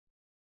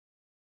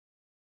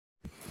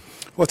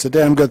Well, it's a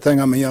damn good thing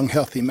I'm a young,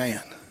 healthy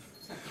man.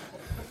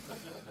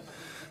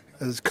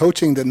 As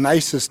coaching the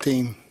nicest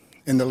team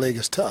in the league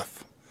is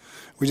tough.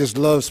 We just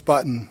love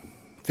spotting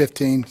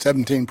 15,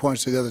 17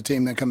 points to the other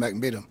team, then come back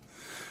and beat them.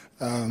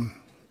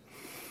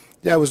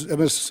 It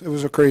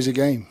was a crazy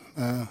game.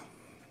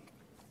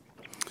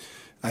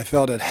 I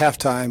felt at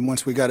halftime,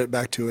 once we got it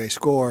back to a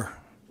score,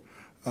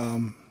 we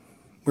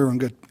were in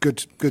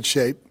good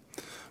shape.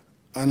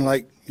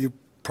 Unlike you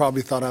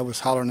probably thought I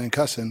was hollering and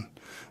cussing,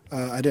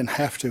 I didn't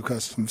have to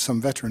because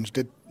some veterans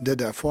did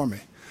that for me.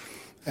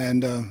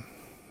 And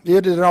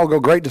it didn't all go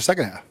great in the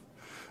second half,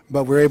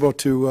 but we were able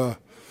to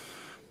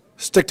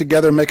stick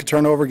together, make a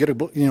turnover, get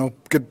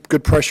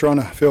good pressure on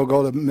a field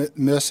goal to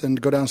miss,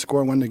 and go down and score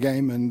and win the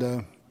game. And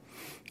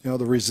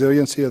the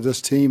resiliency of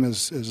this team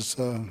is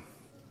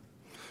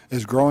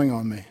growing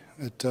on me.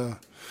 At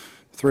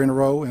 3 in a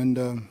row,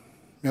 and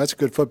that's a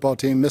good football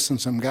team, missing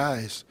some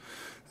guys.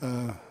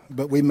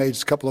 But we made a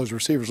couple of those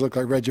receivers look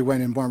like Reggie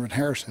Wayne and Marvin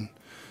Harrison.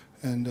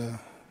 And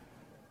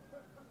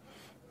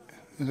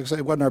like I say,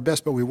 it wasn't our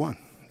best, but we won.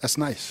 That's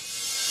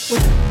nice.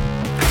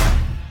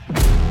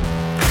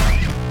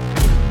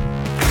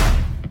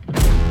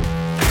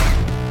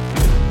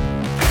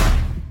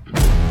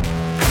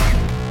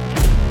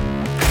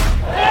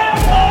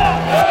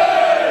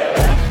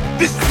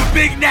 This is the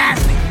Big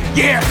Nasty.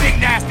 Yeah, Big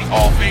Nasty.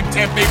 Hall of Fame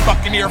Tampa Bay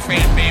Buccaneer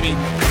fan, baby.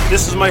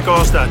 This is Mike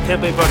Allstott,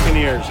 Tampa Bay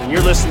Buccaneers, and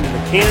you're listening to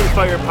the Cannon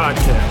Fire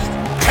Podcast.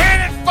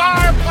 Cannon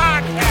Fire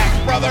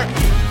Podcast, brother.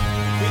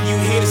 When you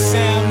hear the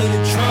sound of the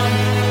drum,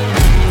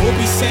 we'll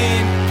be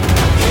saying,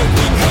 here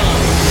we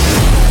come.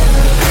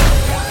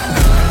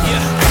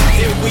 Yeah,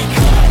 here we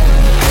come.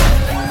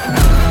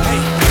 Hey,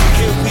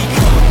 here we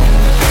come.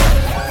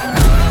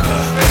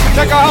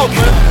 Check our house,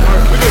 man.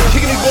 We've been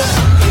kicking these balls.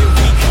 Here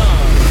we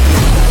come.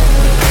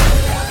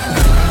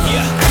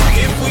 Yeah,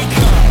 here we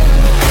come.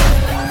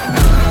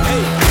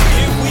 Hey,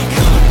 here we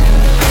come.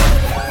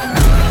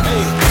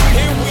 Hey,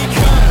 here we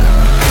come.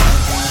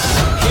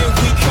 Here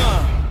we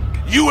come.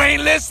 You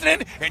ain't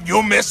listening, and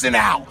you're missing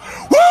out.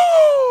 Woo!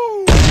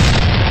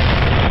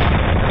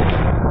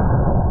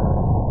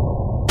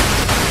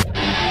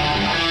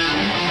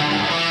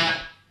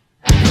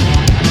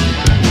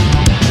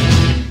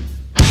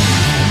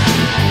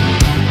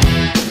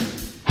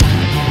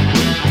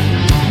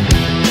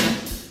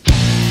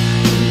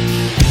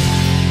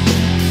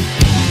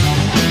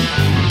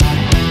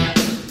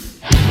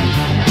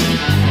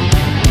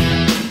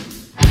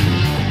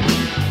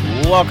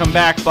 Welcome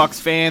back, Bucks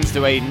fans,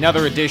 to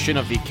another edition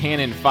of the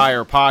Cannon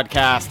Fire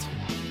Podcast.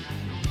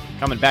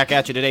 Coming back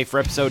at you today for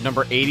episode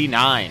number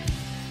 89.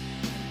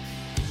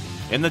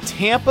 And the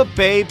Tampa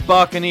Bay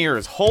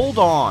Buccaneers hold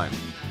on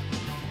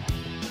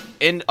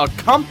in a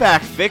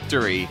comeback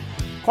victory,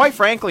 quite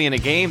frankly, in a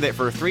game that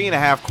for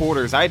 3.5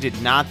 quarters I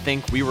did not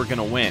think we were going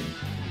to win.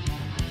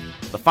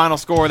 The final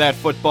score of that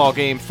football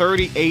game,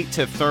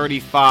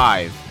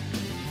 38-35,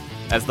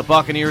 as the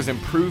Buccaneers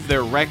improve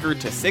their record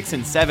to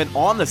 6-7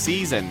 on the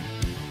season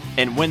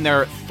and win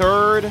their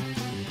third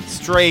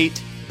straight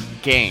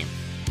game.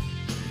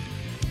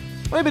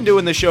 We've been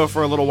doing this show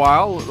for a little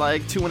while,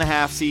 like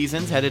 2.5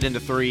 seasons, headed into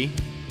 3.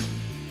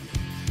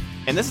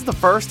 And this is the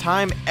first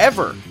time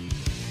ever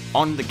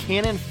on the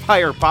Cannon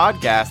Fire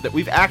Podcast that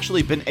we've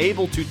actually been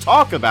able to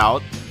talk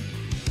about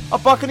a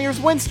Buccaneers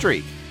win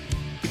streak.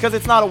 Because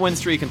it's not a win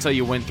streak until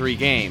you win 3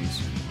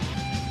 games.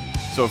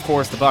 So, of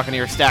course, the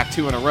Buccaneers stacked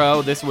 2 in a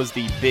row. This was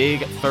the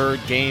big third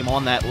game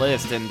on that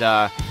list,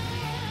 and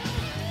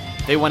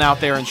they went out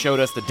there and showed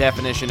us the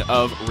definition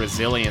of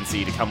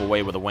resiliency to come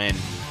away with a win,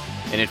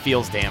 and it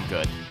feels damn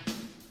good.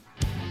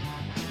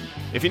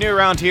 If you're new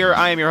around here,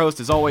 I am your host,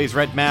 as always,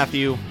 Red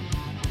Matthew.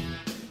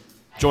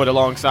 Joined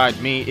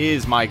alongside me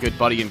is my good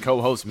buddy and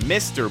co-host,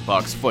 Mr.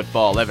 Bucks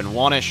Football, Evan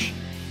Wanish.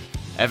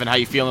 Evan, how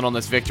you feeling on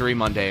this victory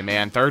Monday,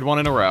 man? Third one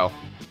in a row.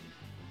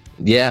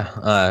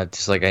 Yeah,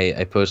 just like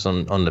I post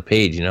on the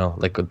page,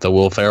 like with the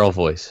Will Ferrell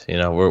voice,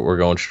 we're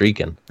going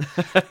streaking.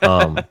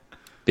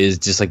 Is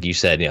just like you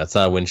said, it's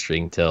not a win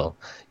streak until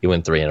you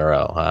win 3 in a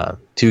row.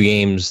 2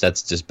 games,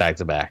 that's just back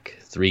to back.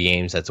 3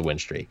 games, that's a win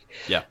streak.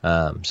 Yeah.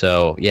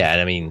 So yeah,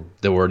 and I mean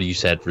the word you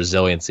said,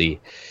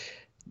 resiliency,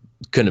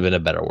 couldn't have been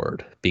a better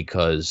word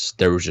because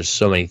there was just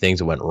so many things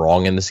that went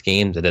wrong in this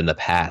game that in the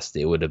past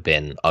it would have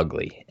been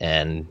ugly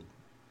and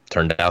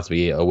turned out to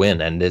be a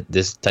win. And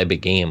this type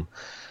of game,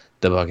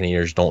 the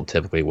Buccaneers don't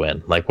typically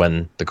win. Like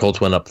when the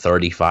Colts went up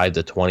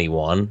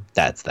 35-21,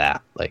 that's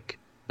that, like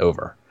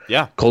over.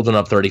 Yeah. Colts went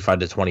up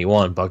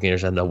 35-21,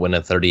 Buccaneers end up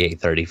winning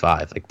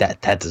 38-35. Like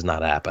that does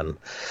not happen.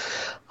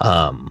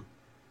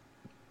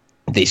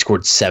 They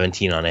scored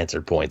 17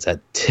 unanswered points. That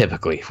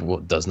typically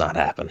does not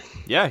happen.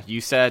 Yeah, you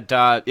said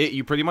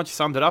you pretty much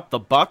summed it up. The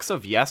Bucks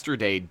of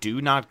yesterday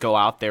do not go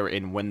out there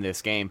and win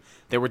this game.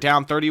 They were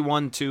down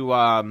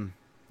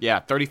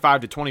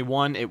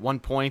 35-21 at one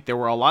point. There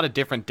were a lot of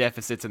different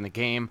deficits in the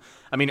game.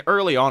 I mean,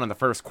 early on in the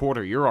first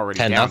quarter, you're already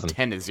down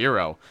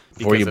 10-0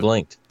 before you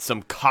blinked.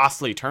 Some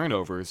costly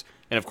turnovers,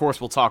 and of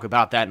course we'll talk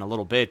about that in a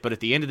little bit. But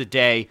at the end of the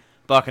day,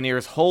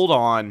 Buccaneers hold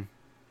on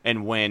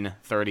and win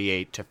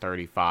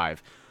 38-35.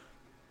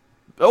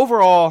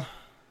 Overall,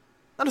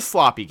 not a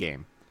sloppy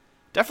game.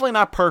 Definitely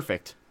not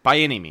perfect by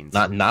any means.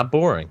 Not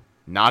boring.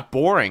 Not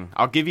boring,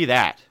 I'll give you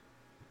that.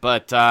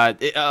 But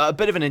a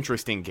bit of an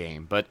interesting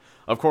game. But,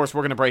 of course,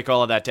 we're going to break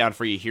all of that down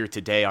for you here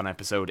today on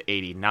episode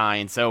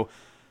 89. So,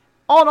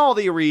 on all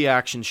the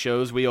reaction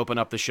shows, we open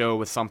up the show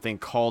with something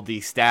called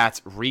the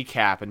Stats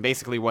Recap. And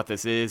basically what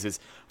this is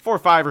 4,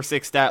 5, or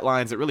 6 stat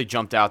lines that really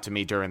jumped out to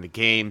me during the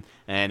game.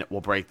 And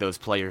we'll break those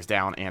players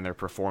down and their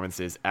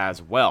performances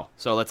as well.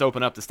 So, let's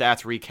open up the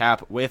Stats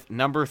Recap with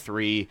number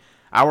 3,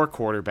 our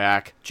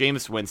quarterback,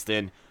 Jameis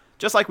Winston,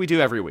 just like we do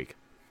every week.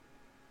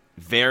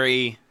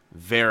 Very,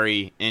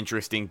 very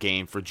interesting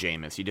game for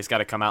Jameis. You just got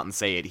to come out and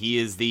say it. He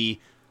is the,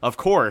 of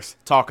course,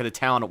 talk of the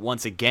town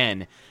once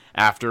again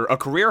after a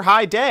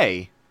career-high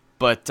day.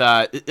 But,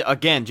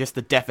 again, just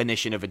the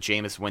definition of a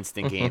Jameis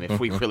Winston game,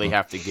 if we really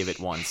have to give it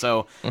one.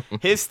 So,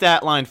 his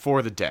stat line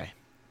for the day,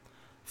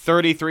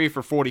 33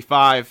 for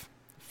 45,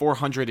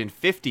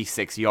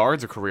 456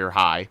 yards, a career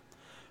high,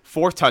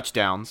 4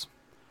 touchdowns,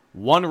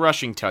 1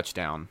 rushing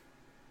touchdown,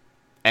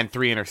 and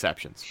 3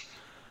 interceptions.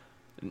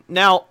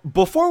 Now,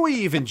 before we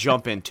even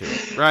jump into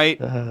it, right,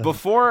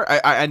 before,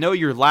 I know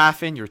you're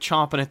laughing, you're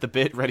chomping at the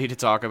bit, ready to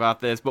talk about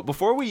this, but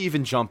before we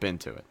even jump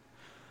into it,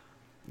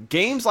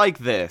 games like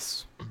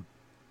this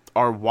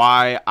are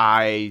why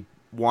I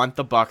want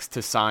the Bucs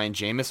to sign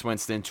Jameis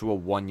Winston to a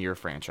 1-year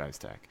franchise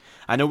tag.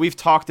 I know we've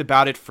talked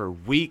about it for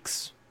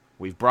weeks,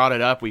 we've brought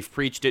it up, we've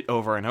preached it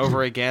over and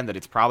over again, that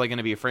it's probably going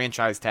to be a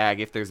franchise tag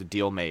if there's a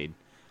deal made.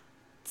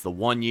 It's the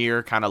 1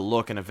 year, kind of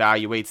look and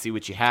evaluate, see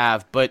what you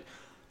have, but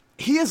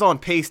he is on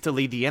pace to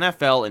lead the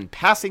NFL in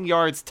passing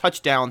yards,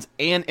 touchdowns,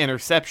 and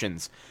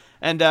interceptions.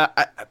 And I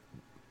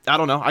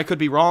don't know. I could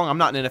be wrong. I'm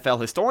not an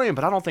NFL historian,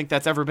 but I don't think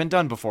that's ever been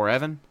done before,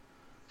 Evan.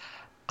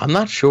 I'm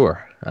not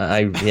sure.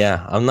 I'm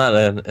not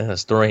a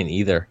historian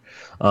either.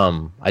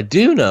 I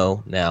do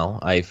know now,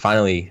 I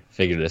finally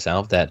figured this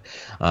out, that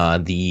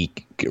the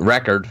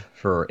record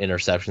for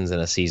interceptions in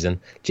a season,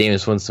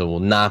 Jameis Winston will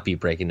not be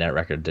breaking that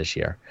record this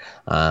year,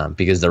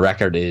 because the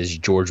record is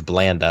George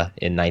Blanda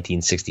in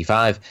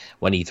 1965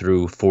 when he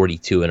threw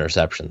 42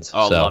 interceptions.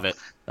 Oh, so, love it.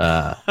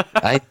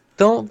 I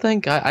don't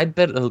think, I'd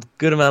bet a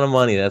good amount of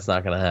money that's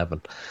not going to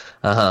happen.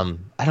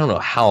 I don't know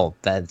how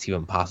that's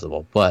even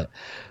possible, but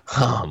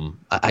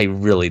I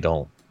really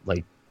don't.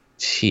 Like,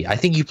 I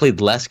think you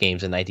played less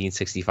games in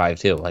 1965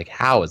 too. Like,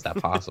 how is that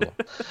possible?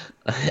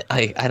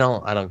 I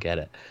don't get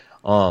it.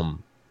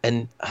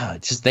 And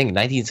just think,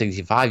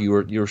 1965, you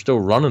were still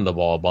running the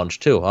ball a bunch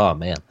too. Oh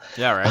man.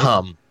 Yeah,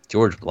 right.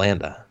 George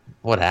Blanda,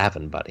 what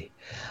happened, buddy?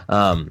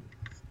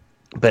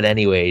 But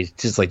anyways,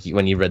 just like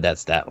when you read that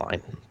stat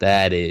line,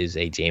 that is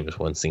a Jameis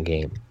Winston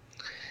game.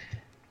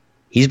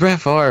 He's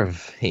Brett Favre.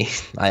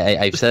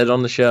 I've said it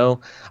on the show.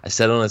 I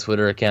said it on his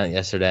Twitter account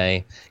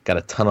yesterday. Got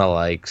a ton of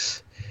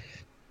likes.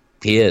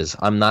 He is.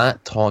 I'm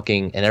not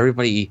talking,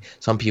 and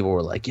some people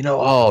were like,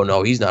 oh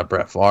no, he's not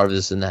Brett Favre,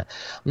 this and that.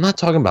 I'm not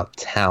talking about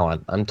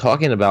talent. I'm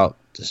talking about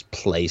just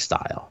play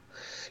style.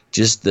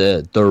 Just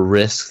the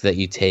risks that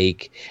you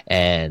take,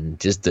 and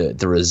just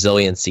the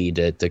resiliency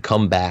to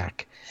come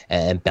back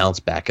and bounce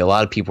back. A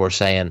lot of people are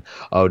saying,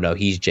 oh no,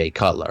 he's Jay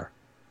Cutler.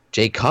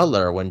 Jay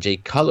Cutler, when Jay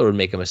Cutler would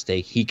make a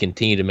mistake, he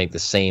continued to make the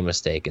same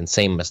mistake and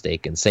same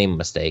mistake and same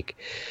mistake.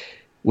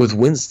 With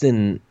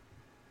Winston,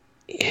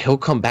 he'll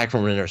come back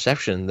from an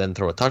interception, then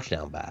throw a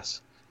touchdown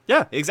pass.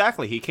 Yeah,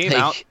 exactly. He came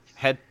out,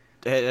 had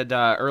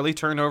early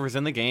turnovers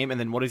in the game, and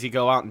then what does he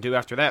go out and do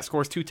after that?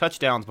 Scores 2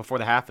 touchdowns before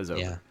the half is over.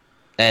 Yeah,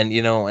 and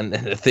and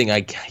the thing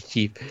I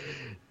keep,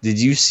 did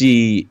you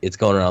see? It's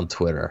going around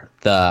Twitter.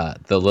 The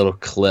little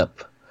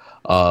clip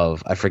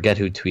of, I forget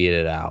who tweeted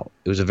it out.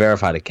 It was a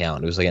verified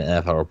account. It was like an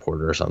NFL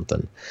reporter or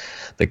something.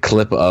 The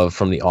clip of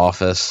from The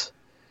Office,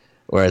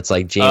 where it's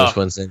like Jameis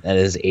Winston and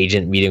his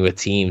agent meeting with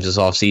teams this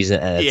offseason,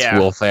 and it's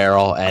Will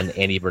Ferrell and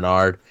Andy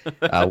Bernard,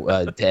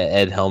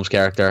 Ed Helms'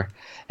 character,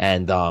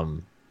 and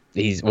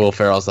Will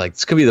Ferrell's like,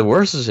 this could be the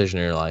worst decision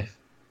in your life,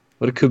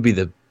 but it could be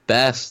the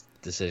best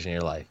decision in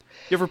your life.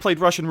 You ever played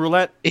Russian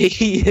roulette?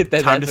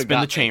 Time to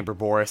spin the chamber,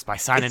 Boris, by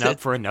signing up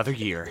for another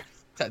year.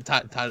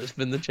 Time to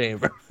spin the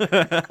chamber.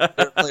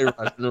 Play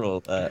Russian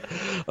roulette.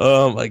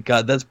 Oh my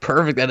god, that's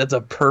perfect. And it's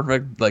a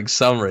perfect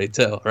summary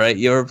too, right?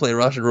 You ever play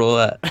Russian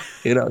roulette?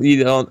 You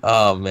don't.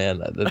 Oh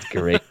man, that's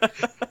great.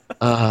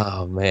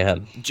 Oh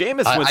man,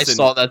 Jameis Winston. I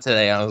saw that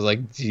today. I was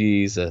like,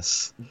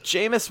 Jesus.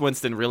 Jameis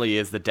Winston really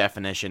is the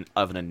definition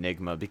of an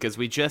enigma, because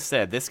we just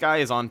said this guy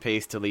is on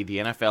pace to lead the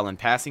NFL in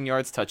passing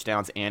yards,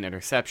 touchdowns, and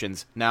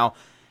interceptions. Now,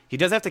 he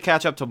does have to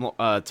catch up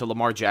to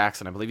Lamar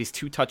Jackson. I believe he's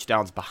 2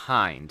 touchdowns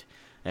behind.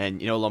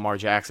 And, Lamar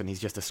Jackson, he's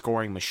just a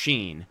scoring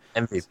machine.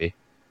 MVP.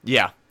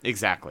 Yeah,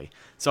 exactly.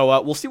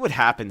 So we'll see what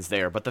happens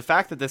there. But the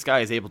fact that this guy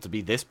is able to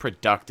be this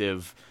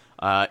productive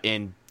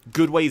in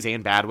good ways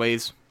and bad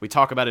ways, we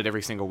talk about it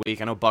every single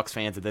week. I know Bucs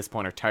fans at this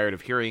point are tired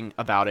of hearing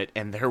about it,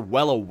 and they're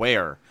well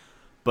aware.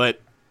 But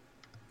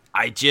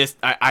I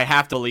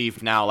have to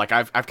leave now.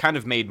 I've kind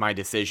of made my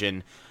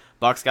decision.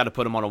 Bucks got to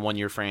put him on a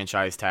 1-year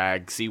franchise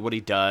tag, see what he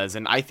does,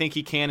 and I think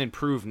he can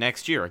improve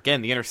next year.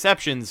 Again, the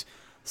interceptions,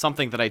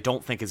 something that I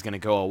don't think is going to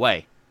go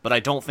away, but I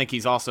don't think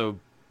he's also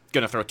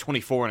going to throw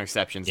 24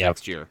 interceptions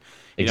next year.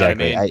 You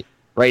exactly. know what I mean?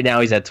 Right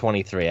now he's at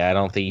 23. I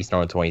don't think he's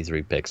throwing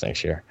 23 picks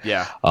next year.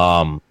 Yeah.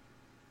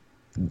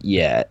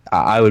 Yeah,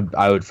 I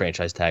would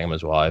franchise tag him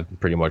as well. I've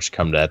pretty much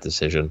come to that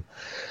decision.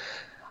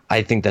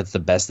 I think that's the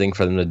best thing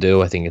for them to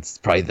do. I think it's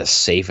probably the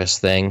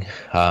safest thing.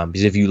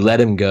 Because if you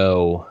let him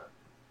go,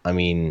 I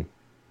mean,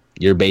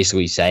 you're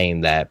basically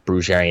saying that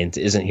Bruce Arians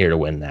isn't here to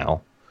win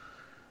now.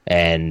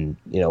 And,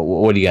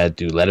 what do you got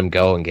to do? Let him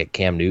go and get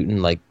Cam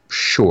Newton? Like,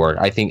 sure.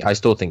 I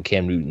still think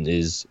Cam Newton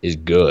is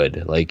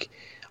good. Like,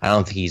 I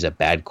don't think he's a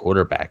bad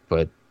quarterback,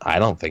 but I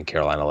don't think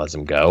Carolina lets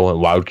him go. And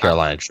why would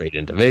Carolina trade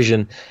in division?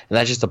 And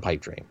that's just a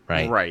pipe dream,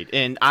 right? Right.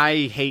 And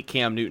I hate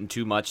Cam Newton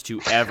too much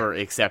to ever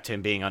accept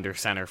him being under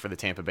center for the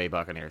Tampa Bay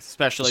Buccaneers,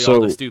 especially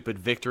all the stupid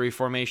victory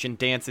formation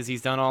dances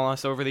he's done on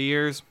us over the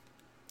years.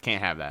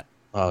 Can't have that.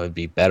 Oh, it'd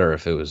be better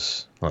if it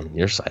was on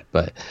your side,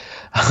 but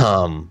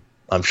I'm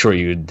sure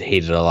you'd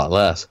hate it a lot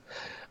less.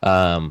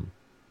 But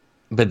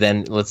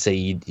then let's say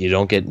you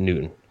don't get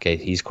Newton. Okay,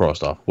 he's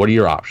crossed off. What are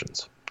your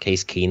options?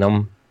 Case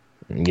Keenum?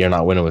 You're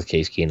not winning with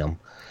Case Keenum.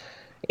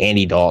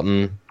 Andy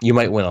Dalton, you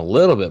might win a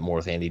little bit more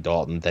with Andy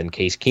Dalton than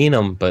Case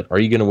Keenum, but are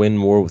you going to win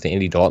more with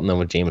Andy Dalton than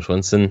with Jameis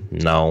Winston?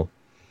 No.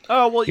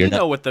 Oh, well,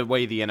 know what the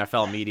way the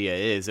NFL media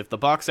is. If the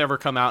Bucs ever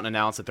come out and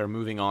announce that they're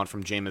moving on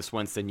from Jameis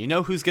Winston, you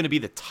know who's going to be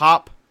the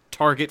top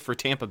target for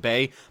Tampa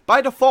Bay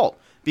by default,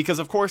 because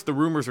of course the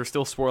rumors are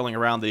still swirling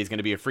around that he's going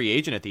to be a free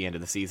agent at the end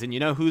of the season. You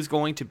know who's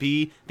going to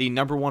be the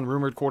number one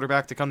rumored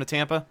quarterback to come to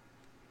Tampa?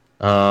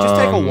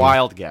 Just take a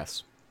wild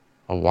guess.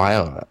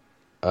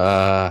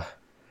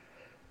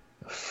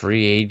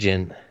 Free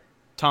agent.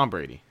 Tom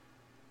Brady.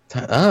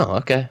 Oh,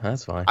 okay,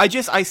 that's fine.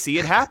 I see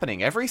it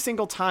happening every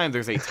single time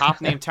there's a top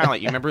name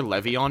talent. You remember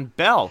Le'Veon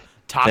Bell?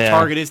 Top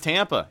target is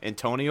Tampa.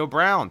 Antonio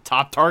Brown.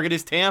 Top target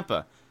is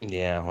Tampa.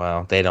 Yeah,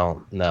 well, they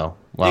don't know.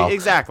 Well,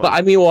 exactly. But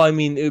I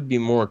mean, it would be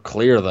more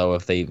clear though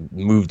if they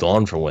moved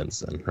on from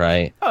Winston,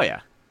 right? Oh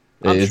yeah,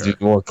 it'd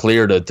be more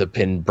clear to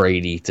pin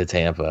Brady to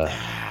Tampa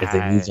if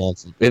they moved on.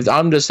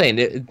 I'm just saying,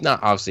 it's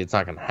not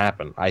going to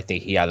happen. I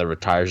think he either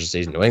retires or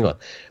stays in New England,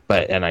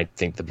 and I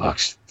think the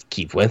Bucs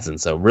keep Winston,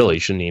 so really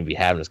shouldn't even be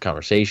having this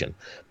conversation.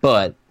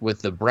 But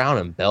with the Brown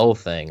and Bell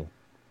thing,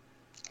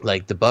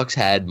 like the Bucs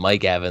had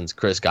Mike Evans,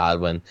 Chris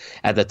Godwin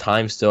at the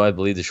time, still I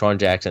believe Deshaun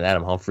Jackson,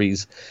 Adam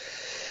Humphries,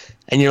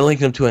 and you're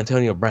linking them to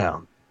Antonio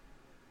Brown.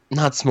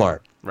 Not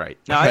smart. Right.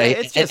 No, right.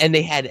 It's just... and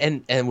they had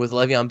and with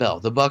Le'Veon Bell,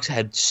 the Bucs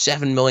had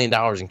 $7 million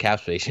in cap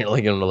space. And you're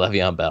linking them to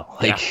Le'Veon Bell.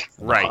 Like,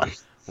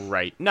 right.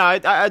 Right. No,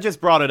 I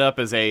just brought it up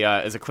as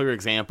a clear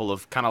example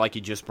of kind of like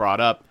you just brought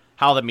up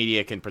how the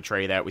media can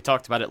portray that. We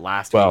talked about it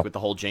last week with the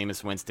whole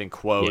Jameis Winston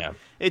quote. Yeah.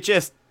 It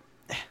just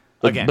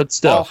but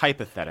still all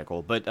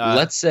hypothetical. But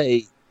let's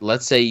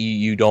say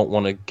you don't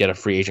want to get a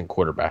free agent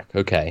quarterback.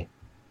 Okay.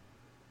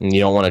 And you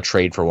don't want to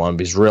trade for one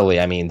because really,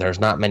 I mean, there's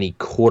not many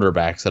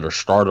quarterbacks that are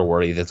starter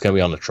worthy that's going to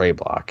be on the trade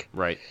block.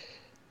 Right.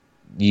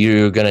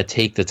 You're going to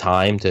take the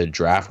time to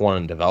draft one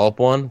and develop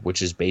one,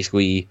 which is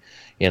basically,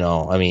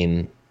 I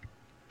mean,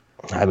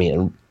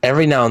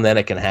 every now and then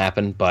it can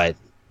happen, but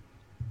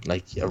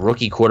like a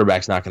rookie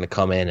quarterback's not going to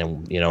come in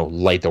and,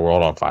 light the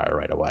world on fire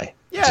right away.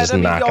 Yeah,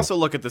 and I mean, you also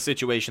look at the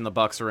situation the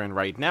Bucs are in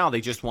right now. They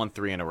just won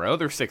 3 in a row.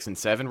 They're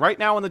 6-7. Right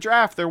now in the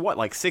draft, they're what,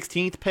 like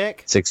 16th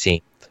pick?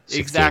 16th.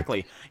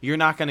 Exactly. You're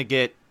not going to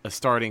get a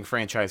starting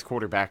franchise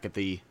quarterback at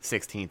the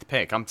 16th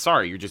pick. I'm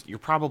sorry, you're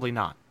probably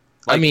not.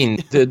 Like, I mean,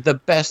 the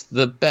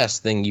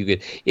best thing you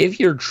could, if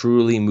you're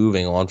truly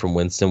moving on from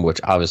Winston, which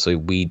obviously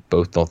we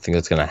both don't think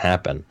that's going to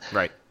happen.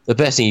 Right. The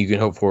best thing you can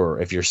hope for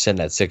if you're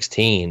sitting at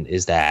 16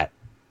 is that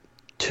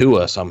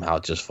Tua somehow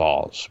just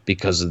falls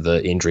because of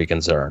the injury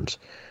concerns.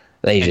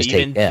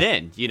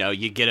 Then,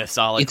 you get a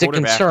solid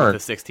quarterback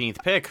with the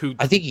 16th pick. Who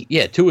I think,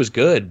 Tua's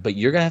good, but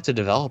you're gonna have to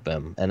develop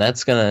him, and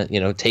that's gonna,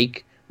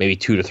 take maybe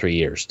 2 to 3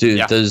 years.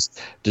 Does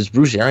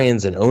Bruce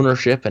Arians and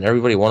ownership and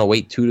everybody want to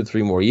wait 2 to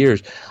 3 more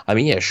years? I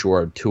mean, yeah,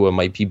 sure, Tua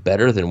might be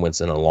better than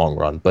Winston in the long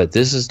run, but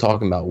this is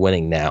talking about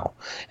winning now,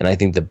 and I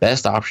think the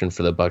best option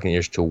for the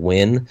Buccaneers to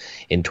win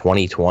in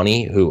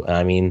 2020,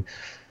 the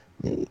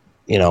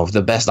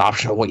best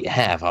option of what you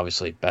have,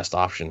 obviously, best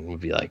option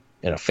would be like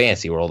in a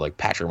fancy world like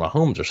Patrick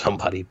Mahomes or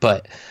somebody,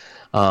 but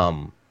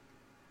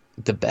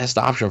the best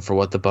option for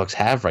what the Bucs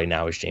have right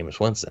now is Jameis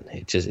Winston.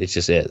 It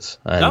just is,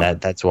 and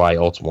that's why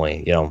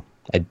ultimately,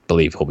 I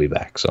believe he'll be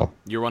back. So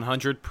you're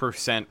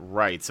 100%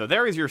 right. So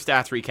there is your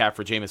stats recap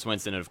for Jameis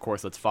Winston, and of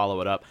course, let's follow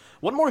it up.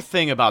 One more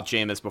thing about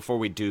Jameis before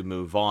we do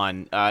move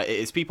on,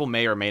 is people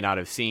may or may not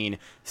have seen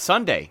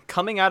Sunday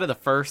coming out of the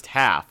first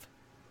half.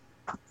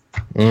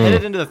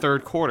 Headed into the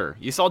third quarter,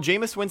 you saw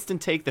Jameis Winston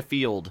take the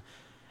field,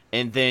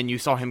 and then you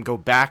saw him go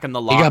back in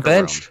the locker room. He got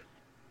benched.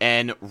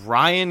 And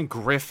Ryan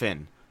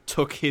Griffin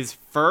took his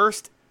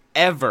first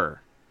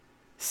ever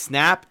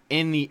snap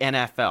in the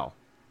NFL.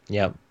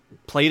 Yep.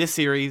 Played a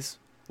series,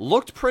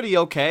 looked pretty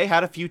okay,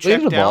 had a few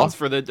checkdowns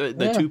for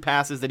the 2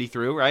 passes that he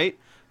threw, right?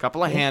 A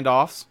couple of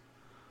handoffs.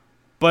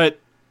 But,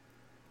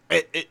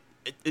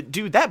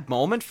 dude, that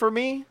moment for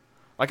me,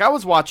 like I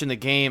was watching the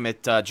game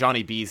at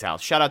Johnny B's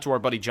house. Shout out to our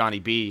buddy Johnny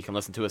B. You can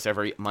listen to us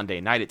every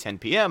Monday night at 10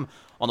 p.m.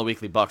 on the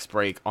weekly Bucks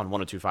break on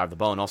 102.5 The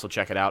Bone. Also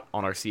check it out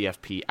on our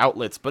CFP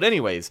outlets. But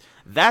anyways,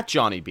 that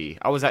Johnny B,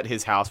 I was at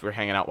his house. We were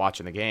hanging out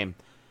watching the game.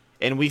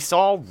 And we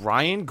saw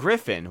Ryan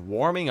Griffin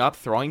warming up,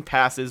 throwing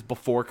passes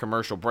before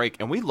commercial break.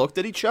 And we looked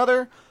at each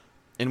other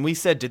and we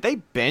said, did they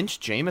bench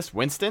Jameis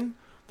Winston?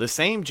 The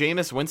same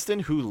Jameis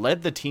Winston who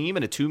led the team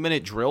in a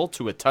 2-minute drill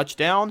to a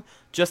touchdown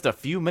just a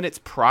few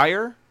minutes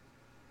prior?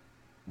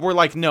 We're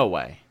like, no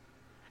way.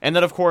 And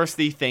then, of course,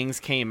 the things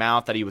came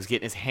out that he was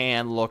getting his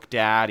hand looked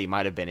at. He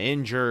might have been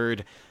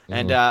injured.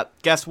 And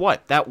guess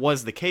what? That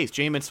was the case.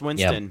 Jameis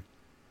Winston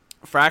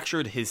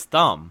fractured his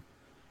thumb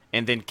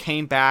and then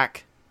came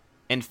back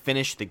and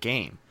finished the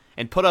game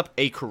and put up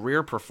a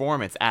career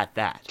performance at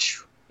that.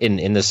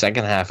 In the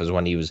second half is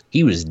when he was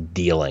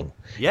dealing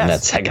in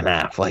that second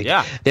half. Like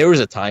there was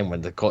a time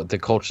when the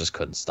Colts just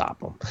couldn't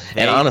stop him.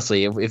 And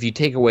honestly, if you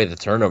take away the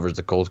turnovers,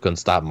 the Colts couldn't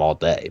stop him all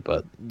day.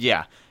 But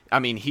yeah. I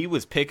mean, he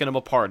was picking them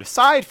apart.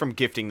 Aside from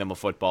gifting them a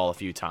football a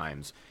few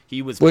times,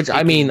 he was. Which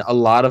I mean, a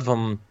lot of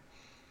them.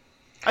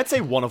 I'd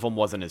say one of them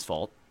wasn't his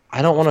fault.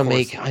 I don't want to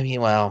make. I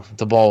mean, well,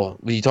 the ball.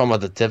 Were you talking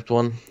about the tipped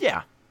one?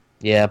 Yeah.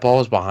 Yeah, ball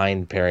was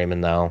behind Perryman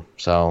though.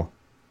 So,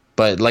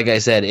 but like I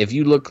said, if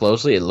you look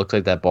closely, it looked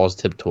like that ball's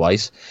tipped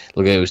twice.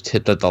 Look, like it was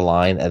tipped at the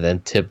line and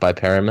then tipped by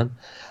Perryman.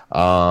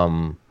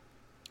 But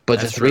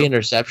the three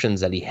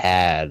interceptions that he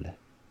had.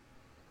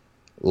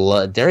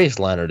 Darius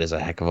Leonard is a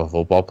heck of a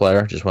football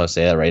player. Just want to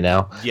say that right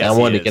now. Yes, I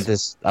wanted to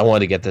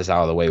get this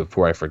out of the way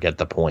before I forget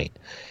the point.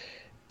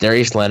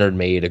 Darius Leonard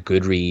made a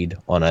good read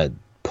on a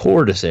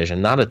poor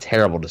decision, not a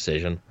terrible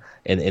decision,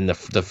 in the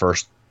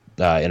first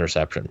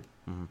interception.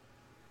 Mm-hmm.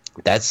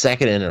 That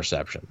second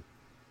interception.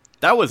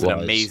 That was an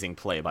amazing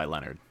play by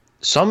Leonard.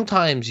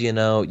 Sometimes, you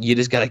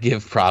just got to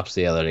give props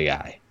to the other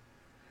guy.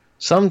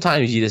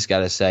 Sometimes you just got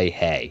to say,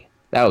 hey,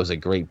 that was a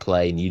great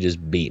play and you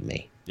just beat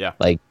me. Yeah.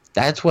 Like,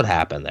 that's what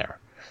happened there.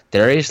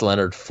 Darius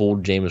Leonard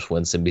fooled Jameis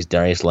Winston because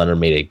Darius Leonard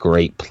made a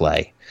great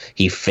play.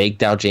 He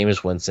faked out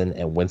Jameis Winston,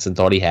 and Winston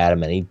thought he had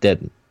him, and he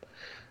didn't.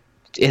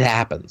 It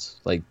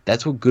happens. Like,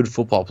 that's what good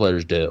football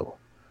players do,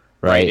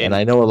 right? And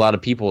I know a lot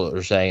of people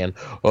are saying,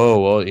 oh,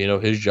 well,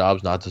 his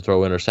job's not to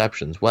throw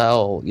interceptions.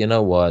 Well, you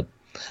know what?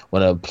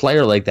 When a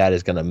player like that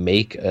is going to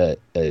make a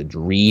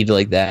read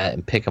like that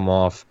and pick him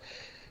off,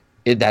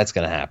 that's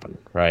going to happen,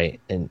 right?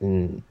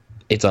 And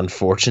it's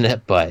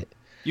unfortunate, but...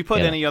 You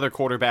put any other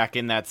quarterback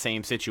in that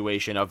same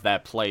situation of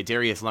that play,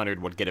 Darius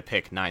Leonard would get a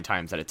pick 9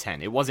 times out of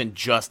 10. It wasn't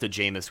just a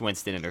Jameis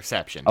Winston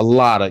interception. A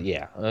lot of,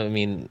 yeah. I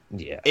mean,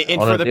 yeah.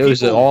 And it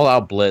was an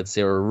all-out blitz.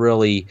 They were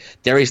really...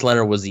 Darius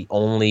Leonard was the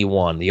only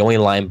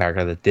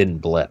linebacker that didn't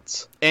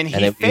blitz. And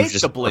he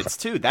faked the blitz,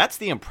 too. That's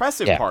the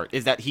impressive part,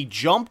 is that he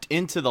jumped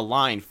into the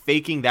line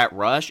faking that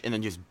rush and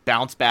then just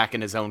bounced back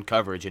in his own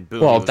coverage and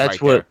boom,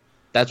 that's what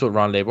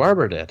Rondé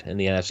Barber did in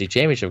the NFC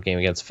Championship game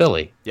against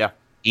Philly. Yeah.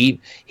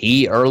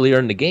 He earlier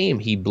in the game,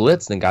 he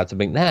blitzed and got to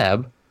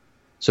McNabb.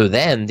 So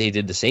then they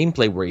did the same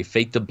play where he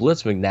faked the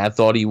blitz. McNabb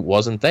thought he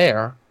wasn't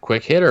there.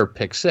 Quick hitter,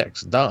 pick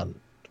 6, done.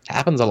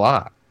 Happens a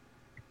lot.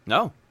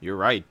 No, you're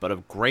right. But a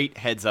great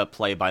heads-up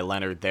play by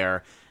Leonard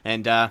there.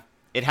 And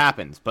it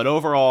happens. But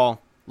overall,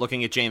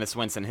 looking at Jameis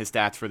Winston, his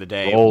stats for the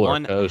day,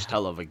 one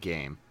hell of a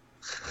game.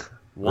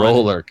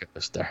 Roller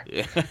coaster.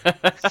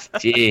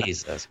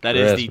 Jesus. That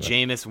is the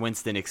Jameis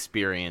Winston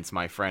experience,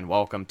 my friend.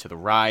 Welcome to the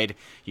ride.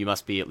 You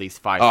must be at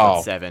least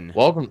 5'7".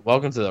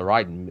 Welcome to the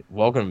ride.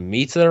 Welcome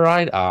me to the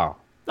ride. Oh,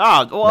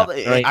 well,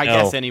 I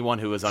guess anyone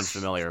who is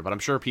unfamiliar, but I'm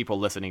sure people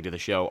listening to the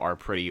show are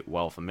pretty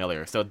well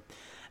familiar. So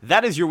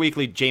that is your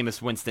weekly Jameis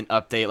Winston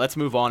update. Let's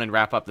move on and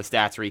wrap up the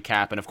stats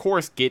recap and, of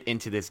course, get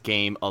into this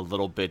game a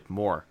little bit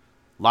more.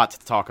 Lots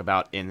to talk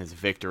about in this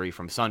victory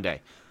from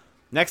Sunday.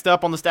 Next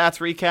up on the stats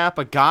recap,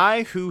 a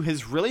guy who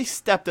has really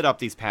stepped it up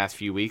these past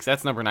few weeks.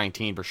 That's number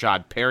 19,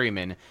 Brashad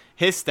Perryman.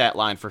 His stat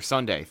line for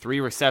Sunday,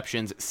 3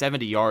 receptions,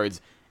 70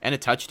 yards, and a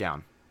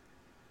touchdown.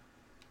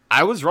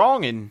 I was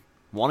wrong in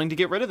wanting to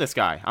get rid of this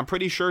guy. I'm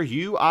pretty sure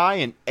you, I,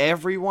 and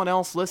everyone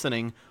else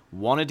listening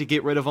wanted to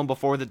get rid of him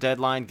before the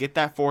deadline, get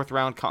that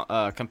 4th-round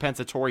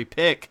compensatory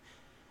pick,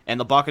 and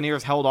the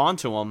Buccaneers held on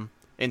to him.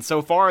 And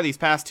so far, these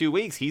past 2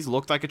 weeks, he's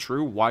looked like a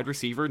true wide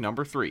receiver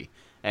number 3.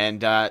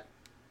 And,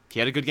 he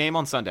had a good game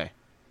on Sunday.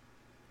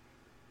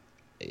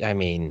 I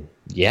mean,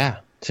 yeah.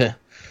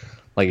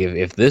 Like,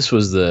 if this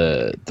was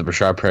the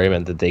Brashad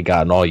Perryman that they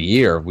gotten all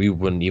year, we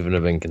wouldn't even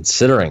have been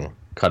considering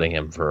cutting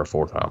him for a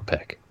 4th-round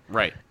pick.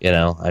 Right.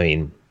 I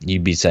mean,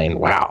 you'd be saying,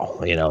 wow,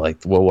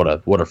 like,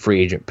 what a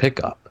free agent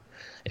pickup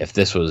if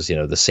this was,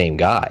 the same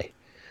guy.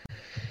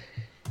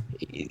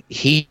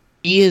 He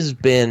has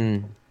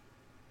been...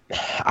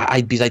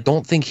 because I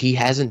don't think he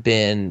hasn't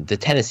been... The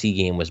Tennessee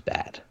game was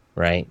bad,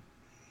 right?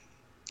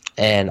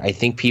 And I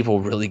think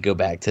people really go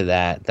back to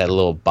that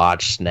little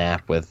botch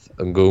snap with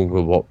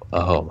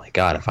oh my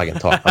God, if I can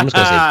talk. I'm just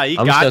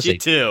gonna say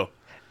too.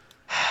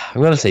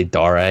 I'm gonna say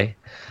Dare,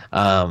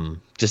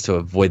 just to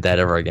avoid that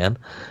ever again.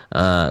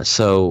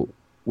 So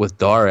with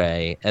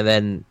Dare, and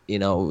then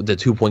the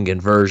 2-point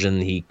conversion,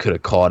 he could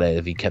have caught it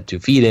if he kept 2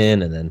 feet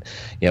in, and then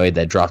he had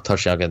that drop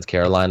touchdown against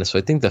Carolina. So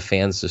I think the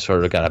fans just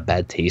sort of got a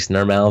bad taste in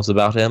their mouths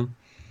about him,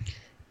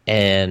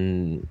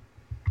 and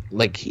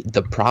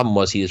the problem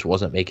was he just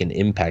wasn't making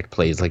impact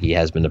plays like he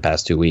has been the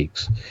past 2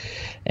 weeks.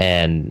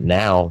 And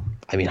now,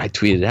 I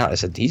tweeted out, I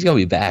said, he's going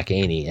to be back,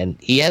 ain't he? And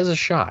he has a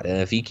shot. And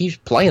if he keeps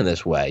playing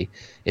this way,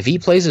 if he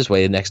plays this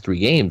way the next 3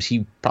 games,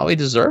 he probably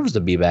deserves to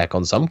be back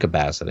on some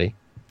capacity.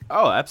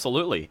 Oh,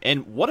 absolutely.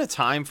 And what a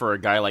time for a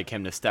guy like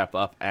him to step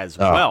up as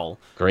well.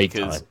 Great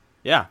because, time.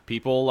 Yeah,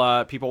 people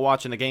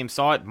watching the game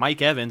saw it.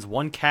 Mike Evans,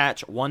 1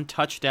 catch, 1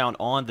 touchdown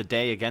on the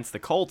day against the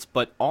Colts.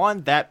 But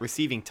on that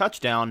receiving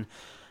touchdown,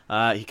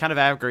 he kind of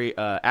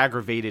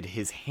aggravated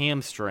his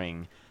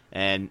hamstring.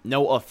 And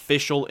no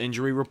official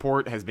injury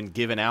report has been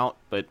given out,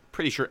 but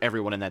pretty sure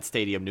everyone in that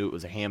stadium knew it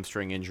was a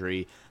hamstring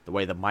injury, the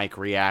way that Mike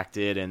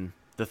reacted, and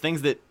the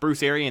things that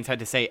Bruce Arians had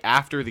to say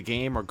after the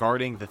game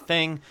regarding the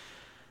thing.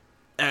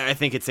 I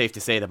think it's safe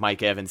to say that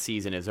Mike Evans'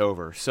 season is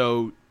over.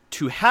 So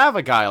to have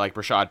a guy like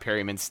Brashad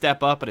Perryman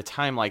step up at a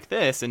time like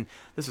this, and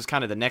this was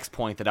kind of the next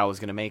point that I was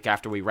going to make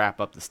after we wrap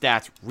up the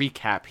stats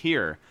recap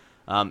here,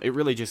 it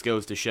really just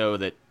goes to show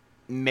that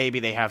maybe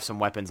they have some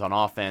weapons on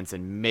offense,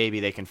 and maybe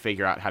they can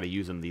figure out how to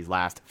use them these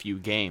last few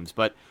games.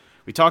 But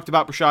we talked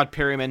about Brashad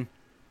Perryman.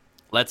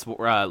 Let's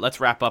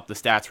wrap up the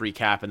stats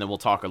recap, and then we'll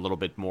talk a little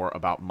bit more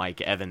about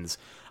Mike Evans.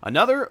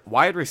 Another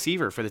wide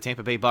receiver for the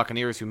Tampa Bay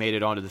Buccaneers who made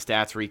it onto the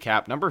stats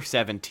recap, number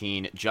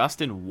 17,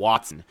 Justin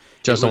Watson.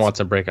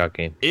 Watson breakout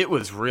game. It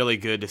was really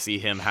good to see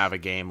him have a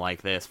game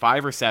like this.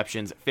 5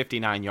 receptions,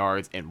 59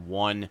 yards, and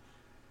 1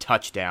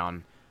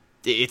 touchdown.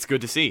 It's good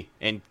to see.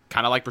 And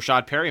kind of like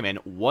Brashad Perryman,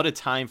 what a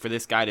time for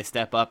this guy to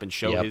step up and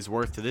show his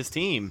worth to this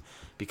team,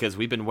 because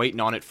we've been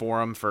waiting on it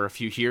for him for a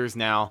few years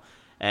now.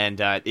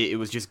 And it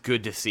was just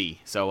good to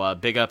see. So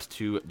big ups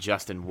to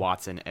Justin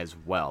Watson as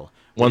well.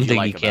 One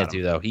thing he can't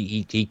do, though,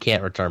 he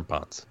can't return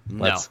punts.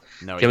 No,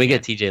 can we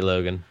get TJ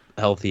Logan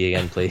healthy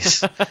again,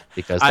 please?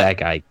 Because that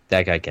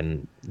guy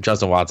can.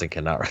 Justin Watson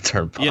cannot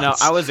return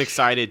punts. I was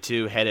excited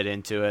to headed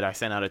into it. I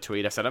sent out a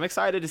tweet. I said, I'm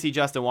excited to see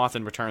Justin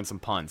Watson return some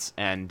punts.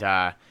 And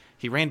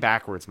he ran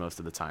backwards most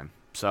of the time.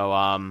 So,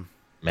 man,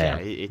 yeah,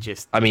 it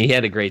just. He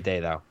had a great day,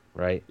 though,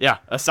 right? Yeah,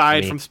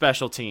 aside from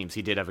special teams,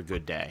 he did have a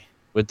good day.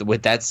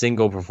 With that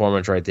single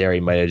performance right there,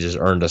 he might have just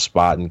earned a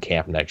spot in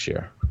camp next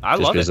year. I love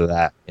it. Just because of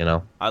that,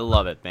 I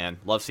love it, man.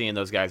 Love seeing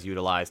those guys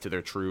utilized to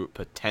their true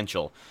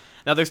potential.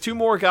 Now, there's 2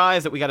 more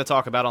guys that we got to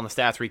talk about on the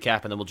stats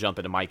recap, and then we'll jump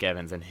into Mike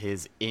Evans and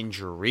his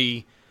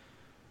injury.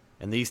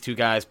 And these 2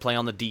 guys play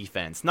on the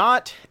defense.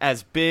 Not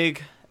as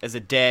big as a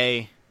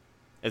day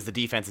as the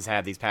defense has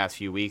had these past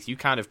few weeks. You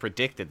kind of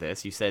predicted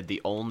this. You said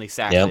the only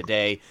sack of the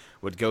day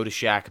would go to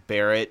Shaq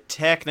Barrett.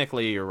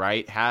 Technically, you're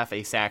right. Half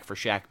a sack for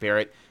Shaq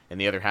Barrett, and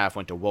the other half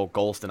went to Will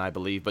Golston, I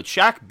believe. But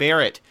Shaq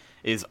Barrett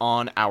is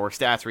on our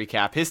stats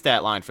recap. His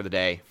stat line for the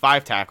day,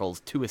 5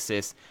 tackles, 2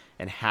 assists,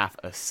 and half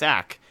a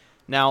sack.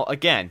 Now,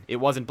 again, it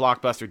wasn't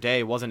blockbuster day.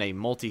 It wasn't a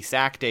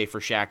multi-sack day for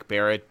Shaq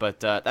Barrett, but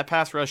that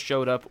pass rush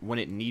showed up when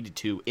it needed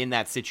to in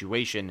that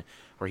situation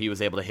where he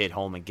was able to hit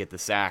home and get the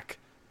sack.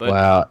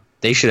 But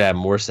they should have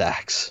more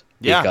sacks.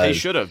 Yeah, they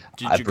should have.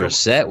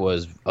 Brissett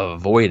was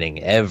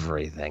avoiding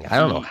everything. I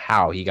don't know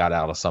how he got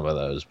out of some of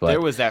those, but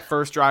there was that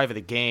first drive of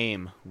the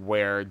game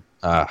where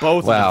both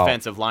of the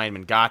defensive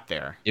linemen got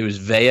there. It was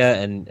Vea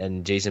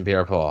and Jason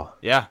Pierre-Paul.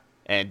 Yeah,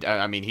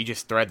 and he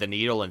just threaded the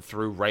needle and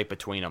threw right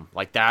between them.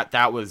 Like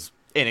that was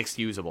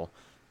inexcusable.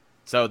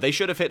 So they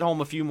should have hit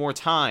home a few more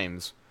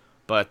times.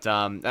 But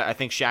I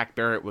think Shaq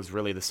Barrett was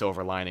really the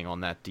silver lining on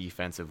that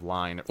defensive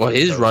line. Well,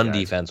 his run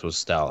defense was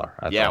stellar.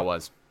 I thought. It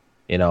was.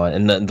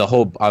 And the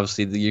whole,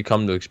 obviously, you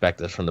come to expect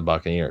this from the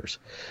Buccaneers,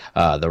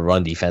 the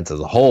run defense as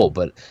a whole,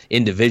 but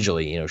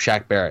individually,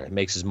 Shaq Barrett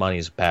makes his money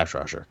as a pass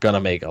rusher. Going to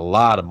make a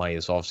lot of money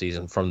this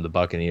offseason from the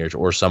Buccaneers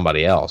or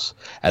somebody else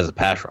as a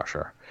pass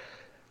rusher.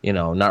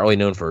 Not really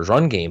known for his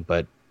run game,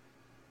 but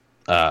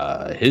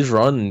his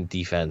run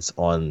defense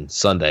on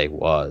Sunday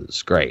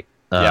was great.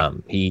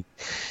 He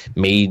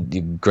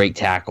made great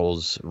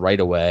tackles right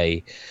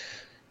away.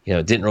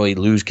 Didn't really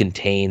lose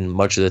contain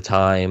much of the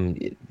time.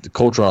 The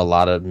Colts were on a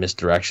lot of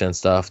misdirection and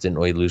stuff. Didn't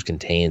really lose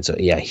contain. So,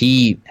 yeah,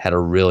 he had a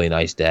really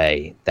nice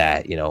day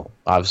that,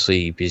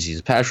 obviously, because he's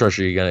a pass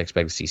rusher, you're going to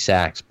expect to see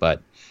sacks,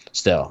 but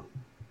still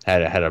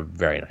had a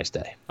very nice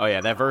day. Oh,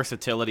 yeah, that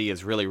versatility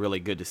is really, really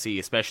good to see,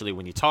 especially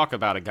when you talk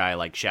about a guy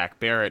like Shaq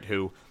Barrett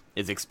who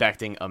is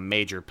expecting a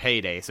major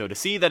payday. So to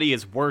see that he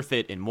is worth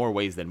it in more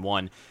ways than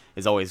one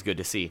is always good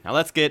to see. Now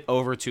let's get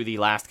over to the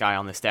last guy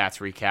on the stats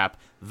recap,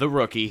 the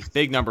rookie,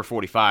 big number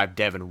 45,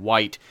 Devin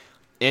White.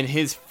 In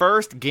his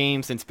first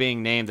game since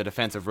being named the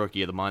Defensive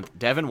Rookie of the Month,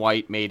 Devin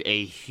White made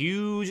a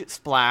huge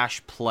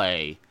splash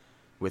play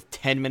with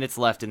 10 minutes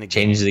left in the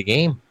game. Changed the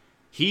game.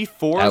 He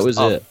forced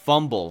a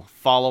fumble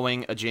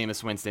following a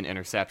Jameis Winston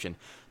interception.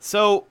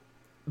 So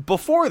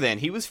before then,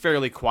 he was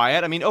fairly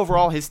quiet.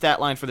 Overall, his stat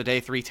line for the day,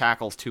 3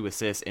 tackles, 2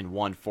 assists, and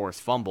 1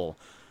 forced fumble.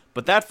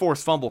 But that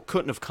forced fumble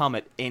couldn't have come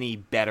at any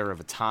better of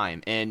a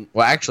time. And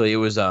well, actually, it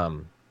was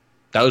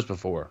That was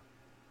before.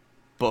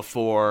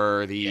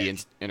 Before the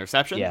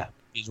interception? Yeah.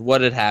 Because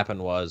what had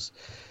happened was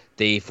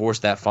they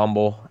forced that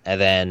fumble, and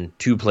then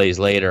 2 plays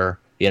later,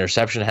 the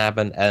interception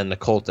happened, and the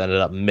Colts ended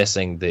up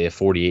missing the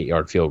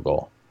 48-yard field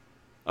goal.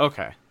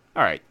 Okay.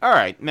 All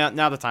right.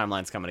 Now the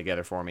timeline's coming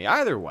together for me.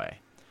 Either way,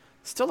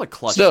 still a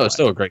clutch Still, play.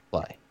 still a great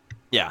play.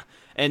 Yeah.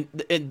 And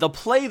the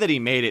play that he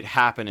made it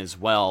happen as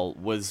well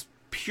was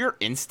pure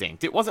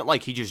instinct. It wasn't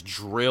like he just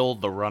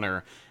drilled the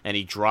runner and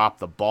he dropped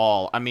the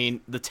ball. I mean,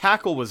 the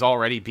tackle was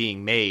already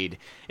being made,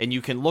 and you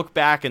can look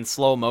back in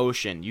slow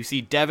motion. You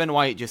see Devin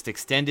White just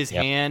extend his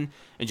hand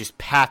and just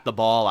pat the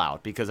ball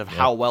out because of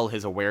how well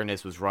his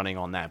awareness was running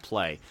on that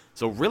play.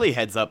 So really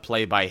heads up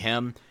play by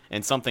him,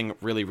 and something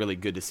really, really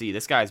good to see.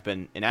 This guy's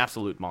been an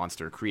absolute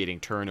monster creating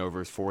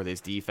turnovers for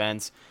this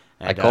defense.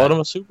 And, I called him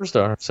a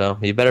superstar, so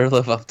he better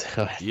live up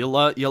to it. You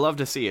love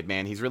to see it,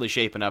 man. He's really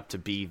shaping up to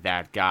be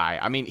that guy.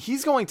 I mean,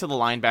 he's going to the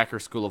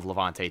linebacker school of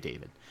Levante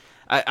David.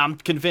 I'm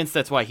convinced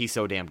that's why he's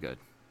so damn good.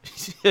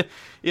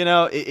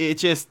 It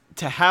just,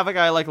 to have a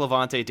guy like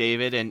Levante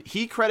David, and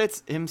he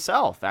credits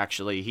himself,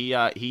 actually.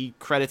 He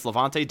credits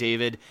Levante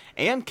David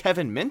and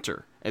Kevin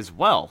Minter as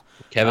well.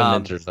 Kevin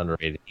Minter's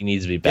underrated. He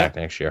needs to be back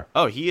next year.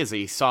 Oh, he is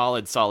a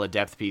solid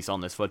depth piece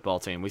on this football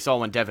team. We saw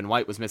when Devin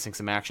White was missing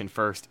some action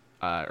first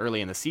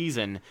early in the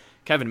season,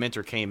 Kevin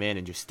Minter came in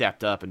and just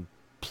stepped up and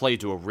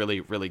played to a really,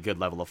 really good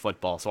level of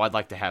football. So I'd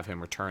like to have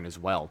him return as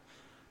well.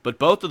 But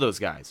both of those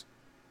guys,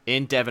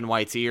 in Devin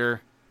White's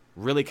ear,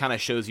 really kind of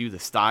shows you the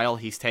style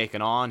he's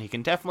taken on. He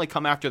can definitely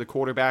come after the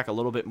quarterback a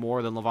little bit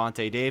more than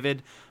Levante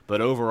David, but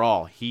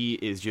overall, he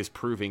is just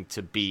proving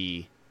to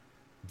be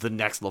the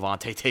next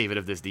Levante David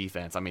of this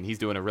defense. I mean, he's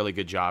doing a really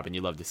good job, and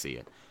you love to see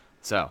it.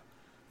 So,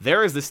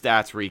 there is the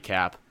stats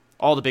recap.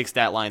 All the big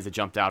stat lines that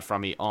jumped out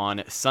from me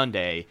on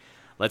Sunday.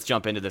 Let's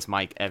jump into this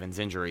Mike Evans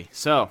injury.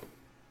 So,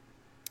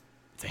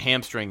 it's a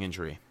hamstring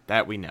injury.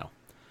 That we know.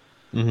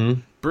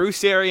 Mm-hmm.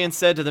 Bruce Arians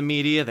said to the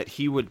media that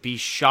he would be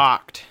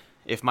shocked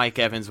if Mike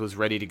Evans was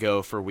ready to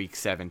go for Week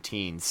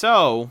 17.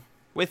 So,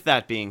 with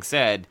that being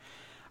said,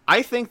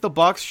 I think the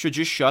Bucs should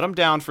just shut him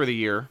down for the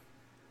year,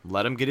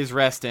 let him get his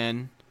rest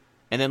in,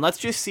 and then let's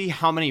just see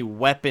how many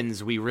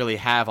weapons we really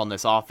have on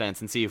this offense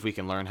and see if we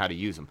can learn how to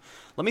use them.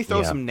 Let me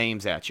throw some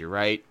names at you,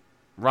 right?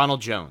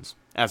 Ronald Jones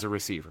as a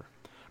receiver.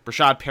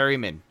 Brashad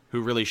Perryman,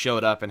 who really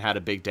showed up and had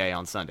a big day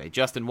on Sunday.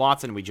 Justin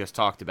Watson, we just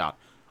talked about.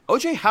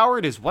 O.J.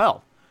 Howard as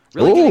well.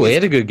 Really he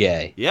had a good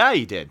game. Yeah,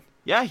 he did.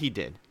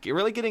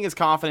 Really getting his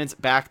confidence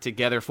back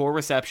together. 4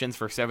 receptions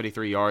for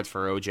 73 yards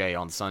for O.J.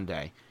 on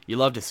Sunday. You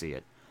love to see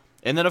it.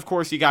 And then, of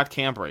course, you got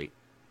Cam Brate.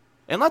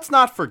 And let's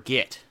not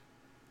forget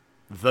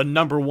the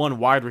number 1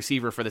 wide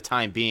receiver for the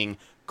time being,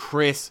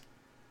 Chris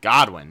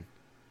Godwin.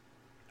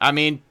 I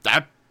mean,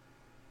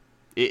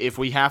 if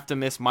we have to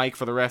miss Mike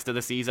for the rest of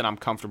the season, I'm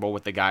comfortable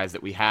with the guys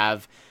that we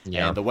have.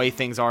 Yeah. And the way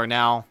things are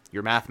now,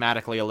 you're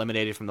mathematically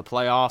eliminated from the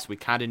playoffs. We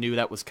kind of knew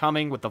that was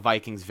coming with the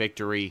Vikings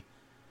victory.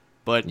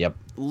 But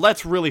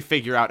let's really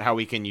figure out how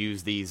we can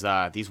use these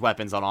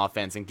weapons on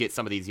offense and get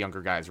some of these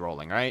younger guys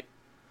rolling, right?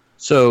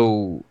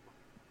 So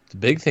the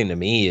big thing to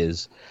me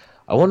is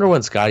I wonder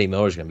when Scotty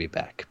Miller's going to be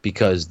back,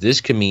 because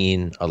this could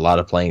mean a lot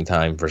of playing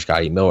time for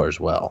Scotty Miller as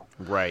well.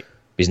 Right.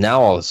 Because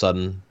now all of a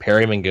sudden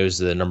Perryman goes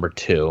to the number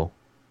 2,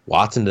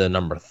 Watson to the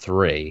number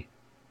 3,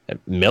 and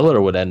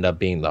Miller would end up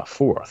being the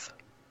 4th.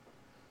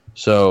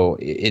 So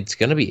it's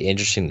going to be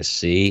interesting to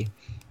see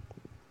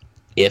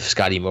if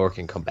Scotty Miller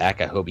can come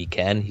back. I hope he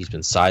can. He's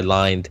been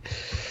sidelined.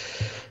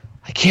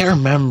 I can't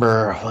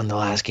remember when the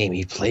last game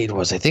he played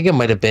was. I think it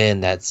might have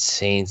been that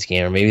Saints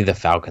game or maybe the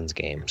Falcons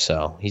game.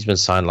 So he's been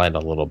sidelined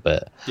a little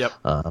bit. Yep.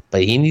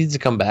 But he needs to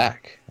come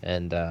back.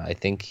 And I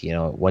think,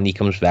 when he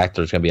comes back,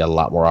 there's going to be a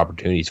lot more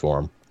opportunities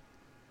for him.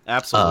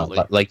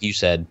 Absolutely. Like you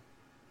said,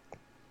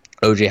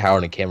 O.J.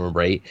 Howard and Cameron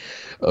Brate.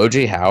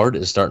 O.J. Howard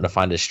is starting to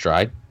find his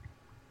stride.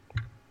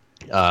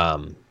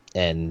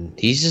 And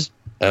he's just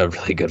a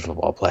really good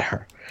football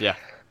player. Yeah.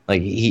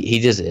 Like he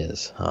just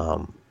is.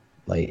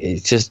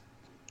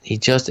 He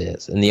just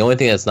is. And the only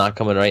thing that's not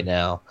coming right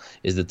now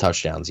is the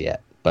touchdowns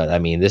yet. But I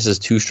mean, this is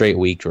 2 straight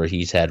weeks where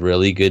he's had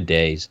really good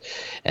days.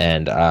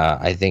 And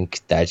I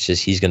think that's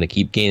just, he's going to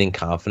keep gaining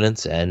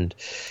confidence. And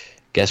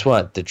guess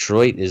what?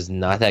 Detroit is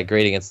not that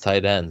great against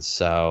tight ends.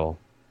 So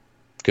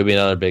could be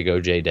another big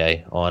OJ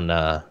day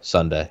on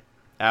Sunday.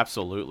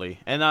 Absolutely.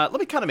 And let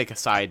me kind of make a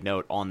side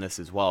note on this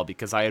as well,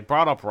 because I had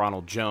brought up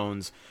Ronald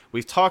Jones.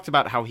 We've talked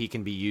about how he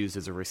can be used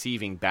as a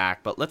receiving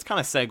back, but let's kind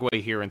of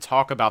segue here and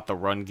talk about the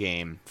run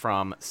game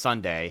from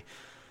Sunday.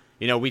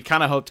 We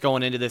kind of hoped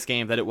going into this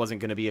game that it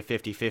wasn't going to be a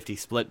 50-50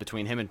 split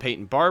between him and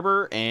Peyton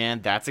Barber,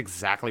 and that's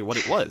exactly what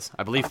it was.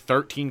 I believe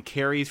 13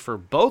 carries for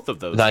both of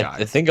those guys.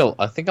 I think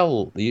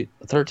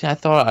 13. I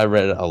thought I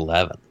read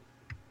 11.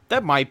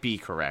 That might be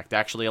correct.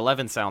 Actually,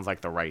 11 sounds like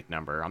the right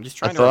number. I'm just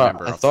trying to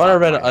remember. I thought I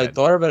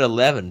read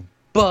 11,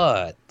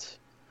 but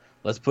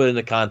let's put it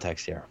into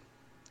context here.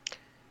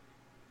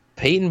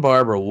 Peyton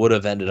Barber would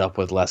have ended up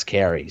with less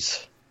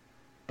carries,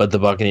 but the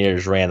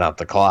Buccaneers ran out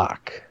the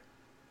clock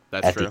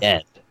That's true. The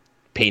end.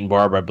 Peyton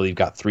Barber, I believe,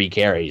 got 3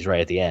 carries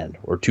right at the end,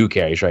 or 2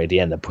 carries right at the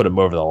end that put him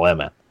over the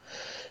limit.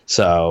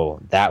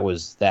 So that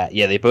was that.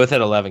 Yeah, they both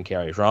had 11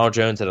 carries. Ronald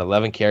Jones had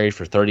 11 carries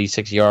for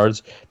 36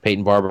 yards.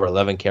 Peyton Barber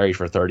 11 carries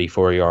for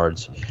 34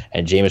 yards,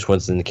 and Jameis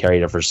Winston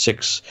carried it for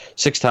six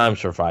times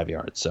for 5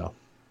 yards. So.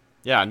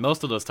 Yeah, and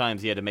most of those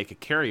times he had to make a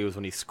carry was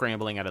when he's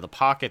scrambling out of the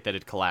pocket that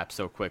had collapsed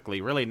so quickly.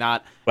 Really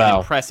not an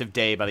impressive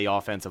day by the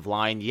offensive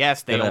line.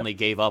 Yes, they only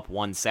gave up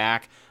 1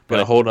 sack.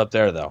 Gonna hold up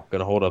there, though.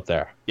 Gonna hold up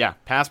there. Yeah,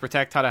 pass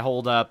protect had a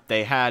hold up.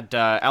 They had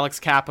Alex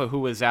Kappa, who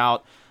was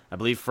out, I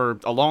believe, for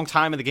a long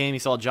time in the game. You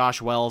saw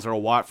Josh Wells,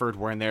 Earl Watford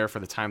were in there for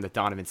the time that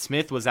Donovan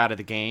Smith was out of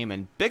the game.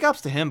 And big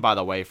ups to him, by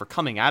the way, for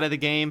coming out of the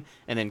game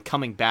and then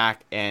coming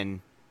back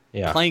and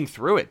playing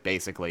through it,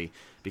 basically.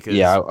 Because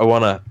I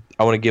want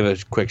to give a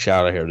quick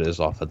shout out here to this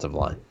offensive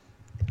line.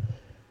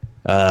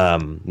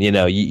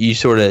 You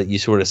sort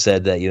of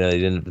said that they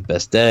didn't have the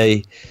best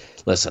day.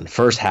 Listen,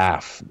 first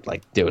half,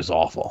 it was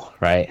awful,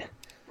 right?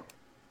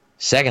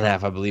 Second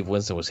half, I believe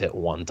Winston was hit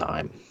 1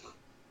 time.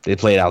 They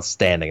played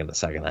outstanding in the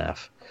second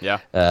half.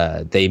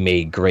 Yeah. They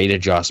made great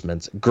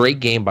adjustments. Great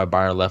game by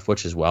Byron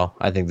Leftwich as well.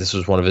 I think this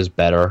was one of his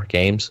better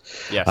games.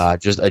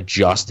 Yes. Just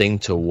adjusting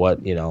to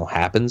what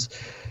happens.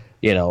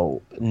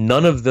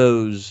 None of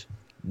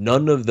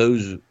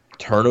those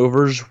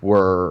turnovers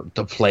were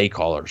the play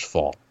caller's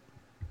fault.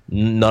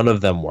 None of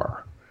them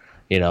were.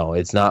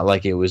 It's not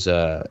like it was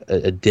a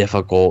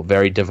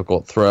very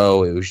difficult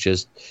throw. It was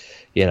just,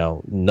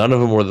 none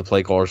of them were the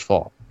play caller's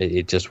fault.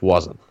 It just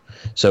wasn't.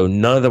 So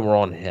none of them were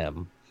on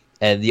him.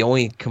 And the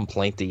only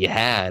complaint that you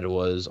had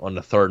was on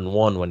the 3rd and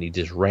 1 when he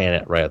just ran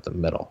it right up the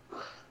middle.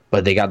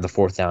 But they got the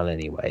 4th down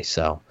anyway.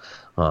 So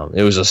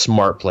it was a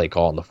smart play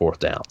call on the 4th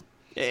down.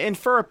 And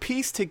for a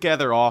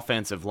pieced-together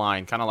offensive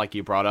line, kind of like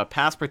you brought up,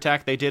 pass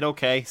protect, they did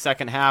okay.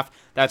 Second half,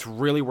 that's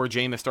really where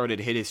Jameis started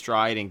to hit his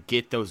stride and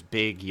get those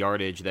big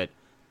yardage that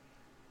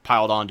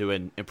piled onto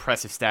an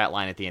impressive stat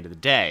line at the end of the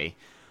day.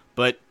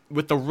 But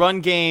with the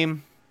run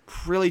game,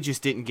 really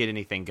just didn't get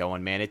anything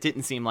going, man. It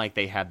didn't seem like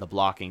they had the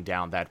blocking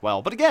down that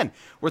well. But again,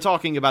 we're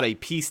talking about a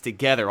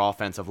pieced-together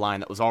offensive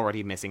line that was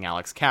already missing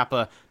Alex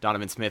Kappa,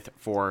 Donovan Smith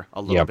for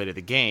a little bit of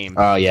the game.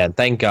 Oh, yeah, and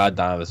thank God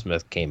Donovan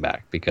Smith came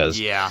back because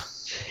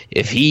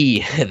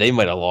they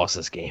might have lost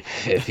this game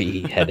if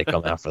he had to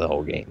come out for the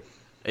whole game.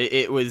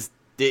 They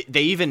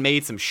even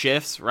made some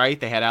shifts, right?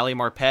 They had Ali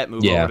Marpet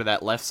move over to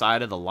that left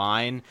side of the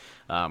line.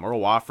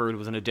 Earl Watford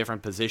was in a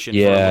different position for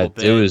a little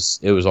bit.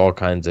 it was all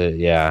kinds of,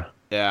 Yeah.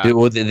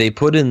 They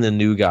put in the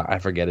new guy. I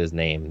forget his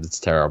name. It's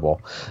terrible.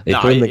 They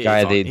put in the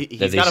guy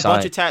he's got a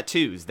bunch of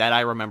tattoos that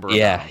I remember.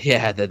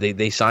 That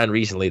they signed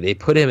recently. They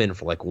put him in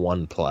for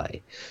 1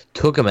 play,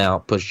 took him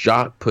out, put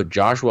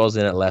Josh Wells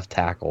in at left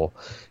tackle,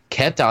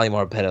 kept Ali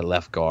Marpet at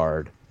left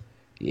guard.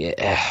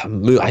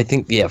 I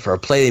think for a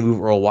play they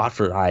moved Earl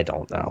Watford. I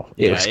don't know.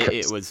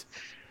 It was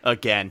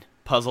again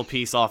puzzle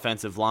piece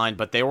offensive line,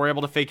 but they were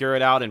able to figure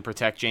it out and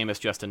protect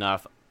Jameis just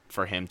enough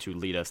for him to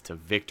lead us to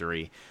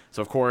victory.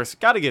 So, of course,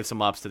 got to give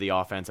some ups to the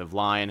offensive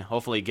line.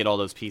 Hopefully get all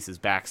those pieces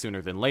back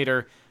sooner than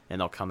later,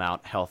 and they'll come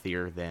out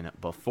healthier than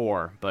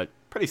before. But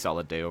pretty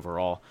solid day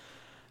overall.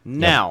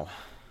 Now,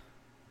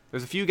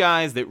 there's a few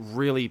guys that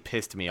really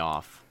pissed me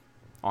off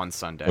on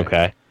Sunday.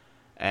 Okay.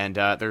 And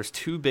there's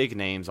 2 big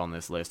names on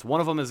this list.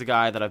 One of them is a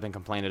guy that I've been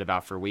complaining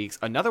about for weeks.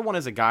 Another one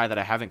is a guy that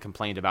I haven't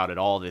complained about at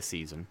all this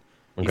season.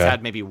 He's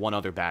had maybe one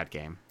other bad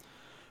game.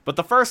 But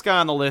the first guy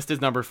on the list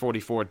is number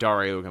 44, Dare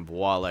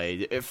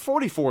Ogunbowale.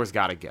 44's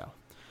got to go.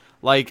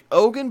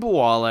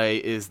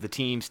 Ogunbowale is the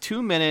team's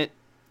 2-minute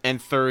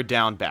and 3rd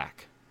down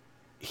back.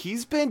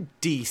 He's been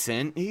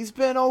decent. He's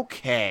been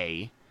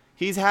okay.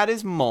 He's had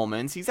his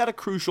moments. He's had a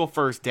crucial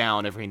first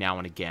down every now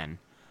and again.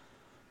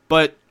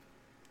 But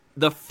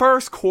the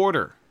first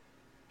quarter,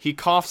 he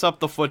coughs up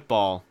the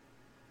football,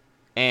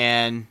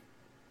 and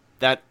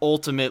that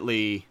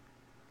ultimately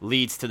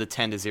leads to the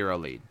 10-0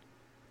 lead.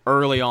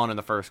 Early on in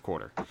the first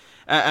quarter.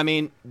 I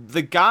mean,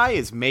 the guy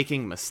is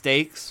making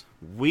mistakes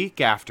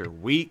week after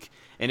week,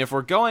 and if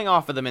we're going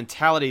off of the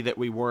mentality that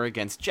we were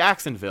against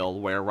Jacksonville,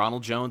 where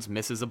Ronald Jones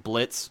misses a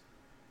blitz,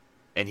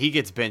 and he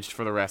gets benched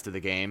for the rest of the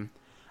game,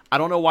 I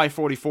don't know why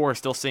 44 is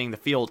still seeing the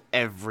field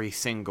every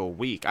single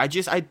week. I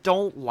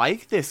don't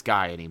like this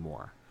guy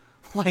anymore.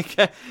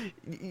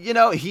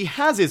 He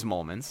has his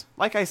moments.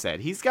 Like I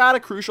said, he's got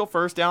a crucial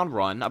first down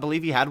run. I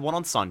believe he had one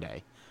on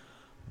Sunday.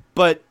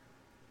 But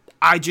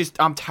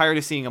I'm tired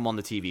of seeing him on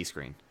the TV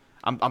screen.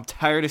 I'm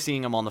tired of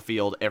seeing him on the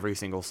field every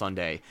single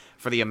Sunday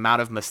for the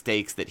amount of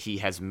mistakes that he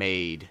has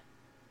made,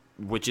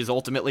 which has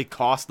ultimately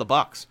cost the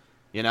Bucs.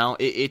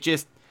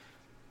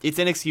 It's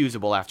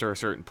inexcusable after a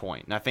certain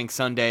point. And I think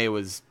Sunday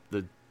was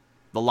the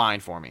line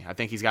for me. I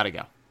think he's got to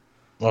go.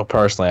 Well,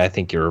 personally, I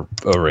think you're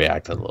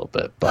overreacting a little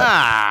bit.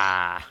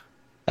 But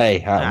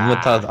hey, I'm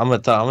gonna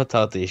tell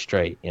it to you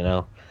straight.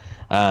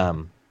 I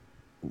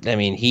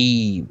mean,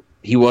 he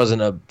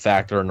wasn't a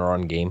factor in the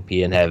run game.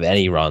 He didn't have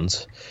any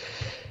runs.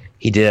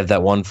 He did have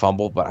that one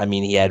fumble, but I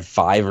mean, he had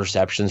 5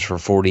 receptions for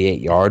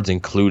 48 yards,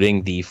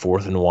 including the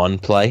 4th and 1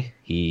 play.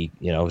 He,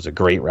 it was a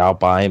great route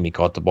by him. He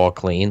caught the ball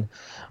clean.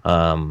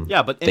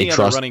 Yeah, but any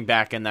other running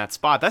back in that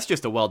spot, that's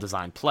just a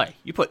well-designed play.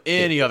 You put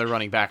any other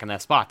running back in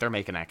that spot, they're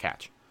making that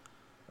catch.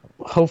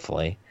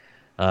 Hopefully.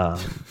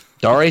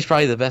 Dare's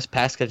probably the best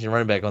pass-catching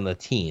running back on the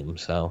team.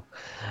 So,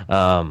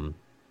 I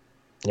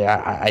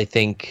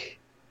think,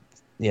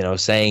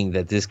 saying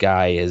that this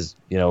guy is,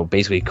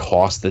 basically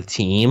cost the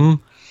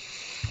team,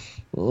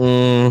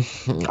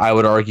 I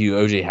would argue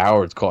O.J.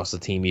 Howard's cost the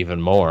team even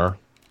more.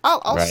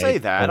 I'll right? say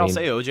that. I'll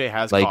say O.J.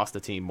 has cost the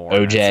team more.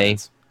 O.J.,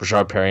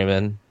 Brashard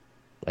Perryman.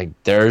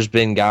 There's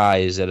been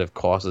guys that have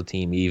cost the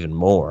team even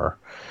more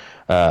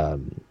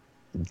than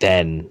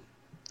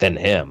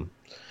him.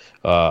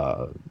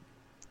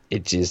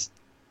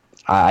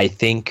 I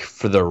think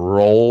for the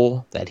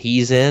role that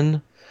he's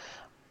in,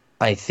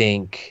 I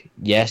think,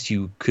 yes,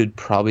 you could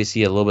probably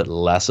see a little bit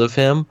less of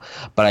him,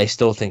 but I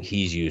still think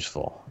he's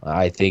useful.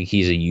 I think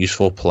he's a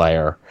useful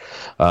player.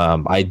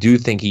 I do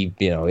think he,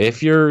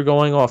 if you're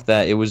going off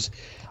that,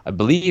 I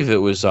believe it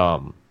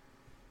wasn't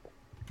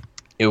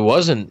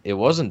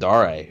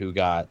Dare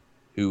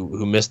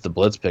who missed the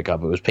blitz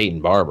pickup. It was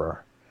Peyton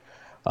Barber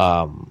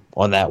on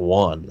that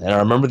one. And I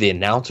remember the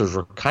announcers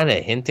were kind of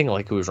hinting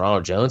like it was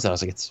Ronald Jones. And I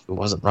was like, it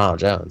wasn't Ronald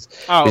Jones.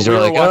 Oh, because they were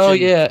like, oh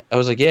yeah. I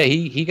was like, yeah,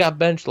 he got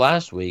benched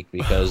last week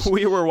because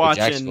we were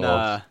watching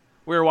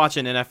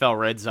NFL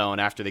Red Zone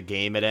after the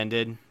game had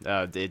ended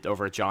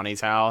over at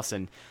Johnny's house,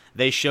 and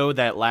they showed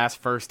that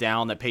last first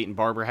down that Peyton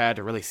Barber had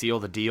to really seal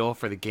the deal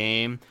for the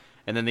game.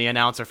 And then the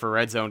announcer for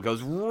Red Zone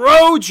goes,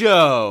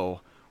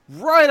 Rojo!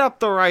 Right up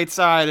the right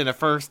side in a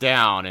first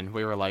down. And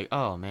we were like,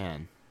 oh,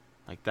 man.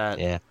 Like that.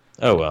 Yeah.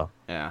 Oh, well.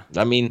 Yeah.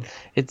 I mean,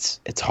 it's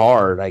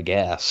hard, I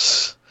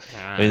guess.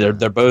 I mean,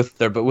 they're both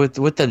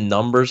with the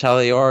numbers how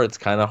they are, it's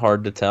kind of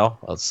hard to tell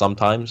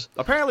sometimes.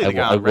 Apparently the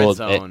guy on Red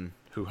Zone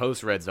who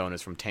hosts Red Zone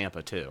is from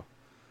Tampa, too.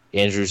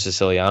 Andrew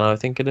Siciliano, I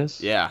think it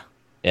is. Yeah.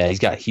 Yeah, he's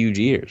got huge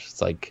ears.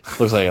 It's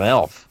looks like an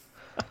elf.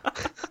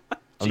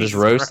 I'm just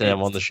roasting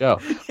him on the show.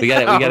 We got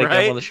to get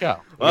him on the show.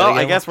 Well,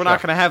 I guess we're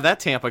not going to have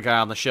that Tampa guy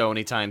on the show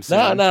anytime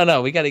soon.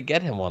 No. We got to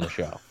get him on the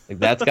show.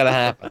 That's got to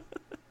happen.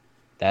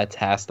 That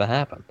has to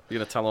happen. You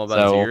going to tell him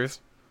about his ears?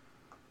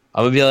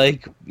 I'm going to be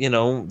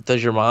like,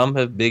 does your mom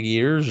have big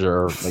ears?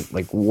 Or,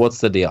 what's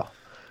the deal?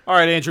 All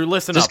right, Andrew,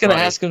 listen just up. Just going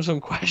to ask him some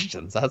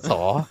questions. That's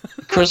all.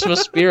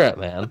 Christmas spirit,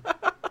 man.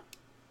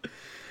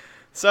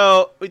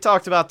 So, we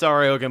talked about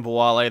Dare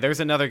Ogunbowale. There's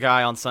another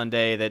guy on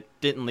Sunday that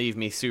didn't leave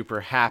me super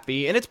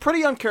happy, and it's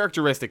pretty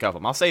uncharacteristic of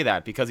him. I'll say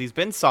that, because he's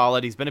been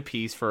solid. He's been a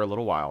piece for a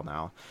little while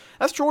now.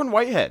 That's Jordan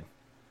Whitehead.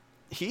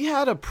 He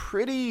had a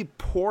pretty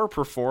poor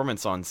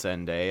performance on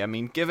Sunday. I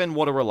mean, given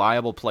what a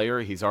reliable player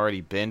he's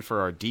already been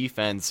for our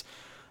defense,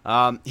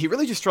 he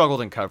really just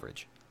struggled in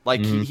coverage.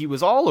 He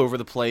was all over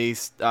the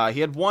place.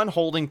 He had one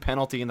holding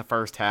penalty in the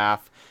first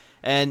half,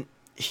 and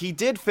he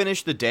did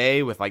finish the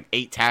day with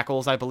 8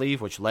 tackles, I believe,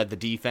 which led the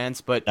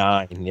defense. But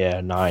 9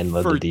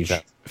 led the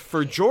defense.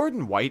 For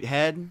Jordan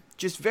Whitehead,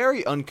 just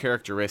very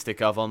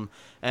uncharacteristic of him.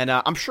 And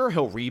I'm sure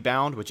he'll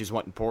rebound, which is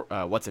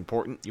what's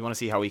important. You want to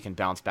see how he can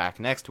bounce back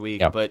next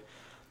week. Yep. But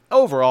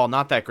overall,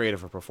 not that great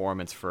of a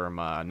performance from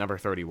number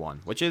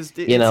 31, which is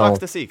it sucks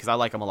to see because I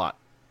like him a lot.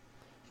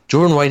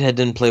 Jordan Whitehead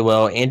didn't play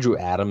well. Andrew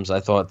Adams,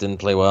 I thought, didn't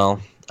play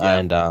well. Yeah.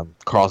 And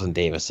Carlton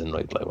Davis didn't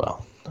really play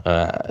well.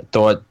 I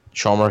thought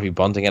Sean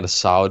Murphy-Bunting had a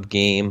solid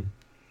game.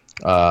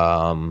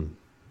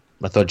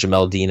 I thought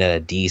Jamel Dean had a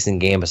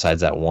decent game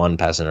besides that one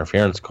pass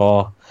interference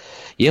call.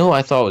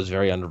 I thought was a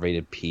very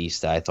underrated piece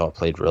that I thought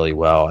played really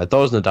well. I thought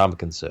it was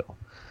Ndamukong Suh.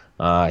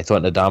 I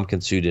thought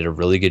Ndamukong Suh did a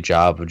really good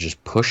job of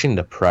just pushing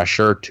the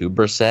pressure to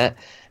Brissett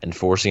and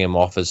forcing him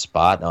off his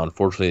spot. Now,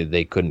 unfortunately,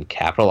 they couldn't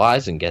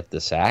capitalize and get the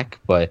sack,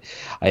 but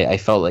I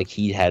felt like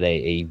he had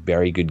a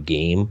very good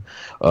game.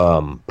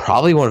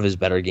 Probably one of his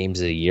better games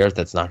of the year.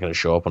 That's not going to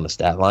show up on the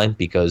stat line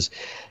because,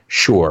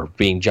 sure,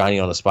 being Johnny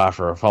on the spot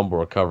for a fumble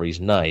recovery is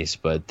nice,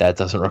 but that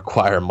doesn't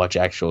require much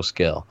actual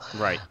skill.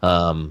 Right.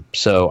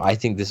 So I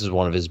think this is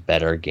one of his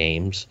better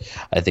games.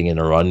 I think in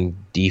the run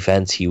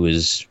defense, he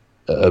was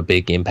a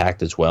big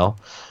impact as well.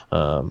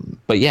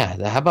 But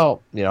yeah, how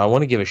about, I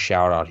want to give a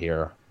shout out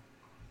here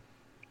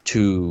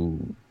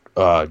to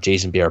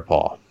Jason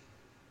Pierre-Paul.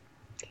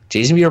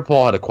 Jason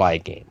Pierre-Paul had a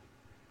quiet game.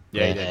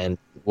 Yeah, he did. And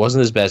it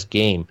wasn't his best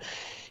game.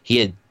 He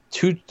had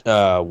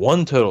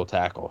one total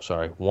tackle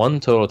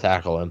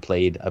and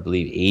played, I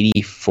believe,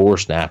 84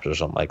 snaps or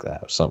something like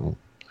that.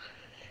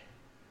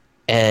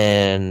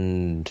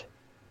 And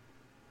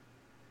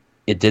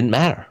it didn't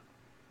matter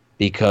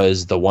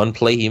because the one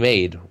play he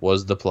made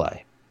was the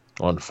play.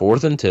 On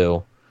 4th and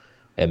 2,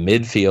 at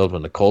midfield,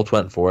 when the Colts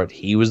went for it,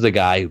 he was the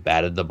guy who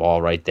batted the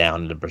ball right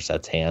down into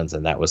Brissett's hands,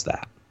 and that was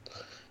that.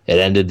 It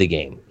ended the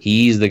game.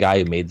 He's the guy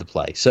who made the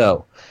play.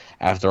 So,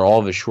 after all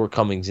of his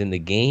shortcomings in the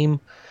game,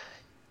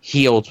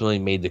 he ultimately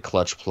made the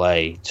clutch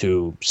play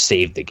to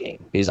save the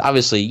game. Because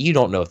obviously, you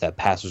don't know if that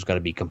pass was going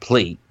to be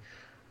complete,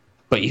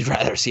 but you'd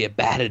rather see it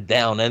batted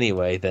down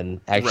anyway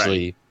than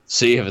actually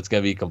see if it's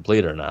going to be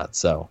complete or not.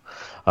 So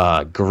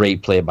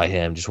great play by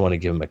him. Just want to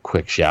give him a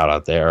quick shout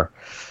out there.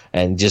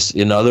 And just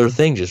another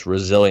thing, just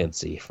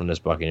resiliency from this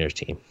Buccaneers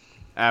team.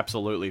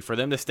 Absolutely. For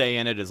them to stay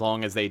in it as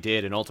long as they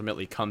did and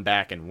ultimately come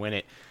back and win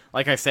it.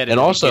 Like I said, and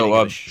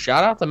also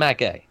shout out to Matt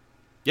Gay.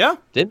 Yeah.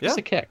 Didn't miss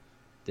a kick.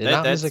 Did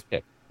not miss a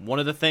kick. One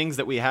of the things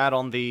that we had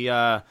on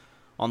the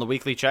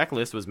weekly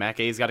checklist was Matt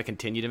Gay's got to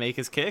continue to make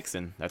his kicks,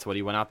 and that's what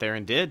he went out there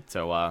and did.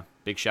 So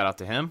big shout out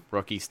to him.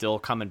 Rookie still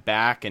coming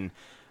back and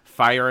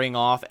firing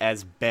off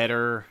as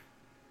best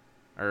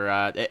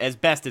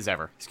as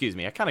ever. Excuse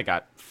me. I kind of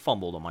got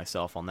fumbled on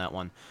myself on that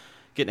one.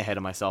 Getting ahead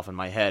of myself in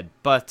my head.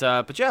 But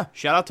yeah,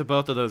 shout out to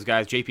both of those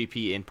guys,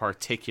 JPP in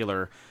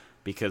particular,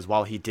 because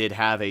while he did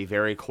have a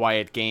very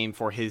quiet game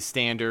for his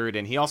standard,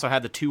 and he also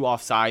had the 2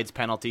 offsides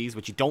penalties,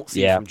 which you don't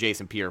see from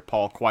Jason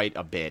Pierre-Paul quite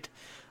a bit,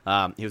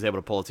 he was able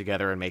to pull it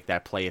together and make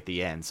that play at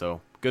the end.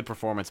 So good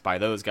performance by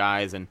those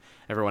guys and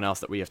everyone else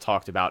that we have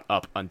talked about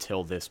up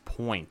until this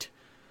point.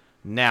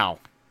 Now,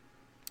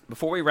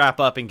 before we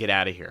wrap up and get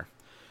out of here,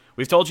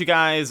 we've told you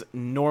guys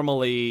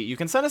normally you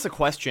can send us a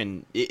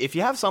question. If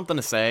you have something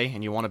to say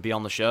and you want to be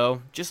on the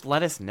show, just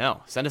let us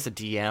know. Send us a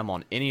DM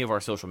on any of our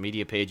social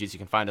media pages. You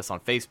can find us on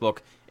Facebook,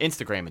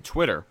 Instagram, and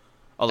Twitter.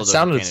 It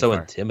sounded so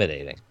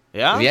intimidating.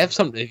 Yeah? If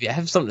you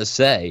have something to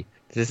say,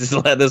 just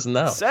let us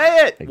know.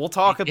 Say it! We'll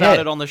talk about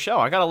it on the show.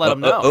 I got to let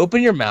them know.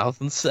 Open your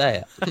mouth and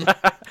say it.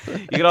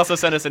 You can also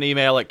send us an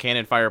email at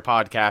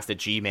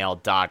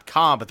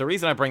cannonfirepodcast@gmail.com. But the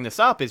reason I bring this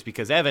up is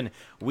because, Evan,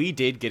 we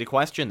did get a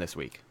question this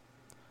week.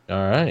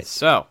 All right.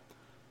 So,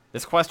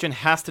 this question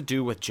has to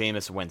do with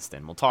Jameis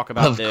Winston. We'll talk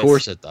about this. Of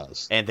course it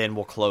does. And then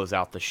we'll close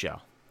out the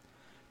show.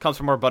 Comes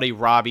from our buddy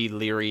Robbie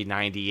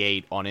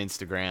Leary98 on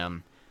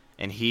Instagram,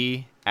 and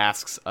he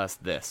asks us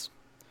this.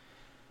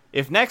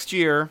 If next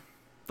year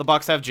the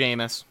Bucs have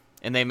Jameis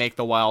and they make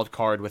the wild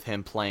card with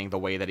him playing the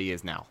way that he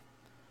is now,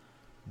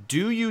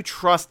 do you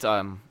trust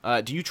him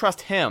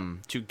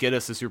to get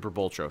us a Super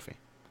Bowl trophy?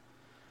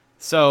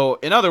 So,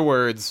 in other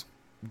words,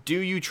 do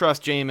you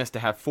trust Jameis to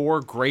have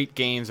 4 great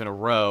games in a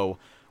row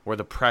where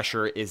the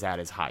pressure is at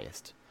its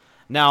highest?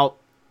 Now,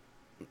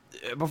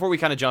 before we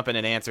kind of jump in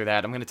and answer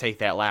that, I'm going to take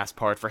that last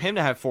part. For him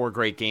to have 4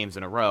 great games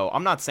in a row,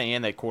 I'm not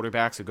saying that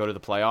quarterbacks who go to the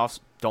playoffs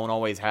don't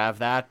always have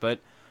that, but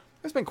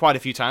there's been quite a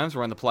few times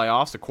where in the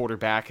playoffs, the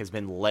quarterback has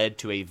been led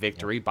to a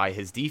victory by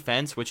his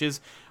defense, which is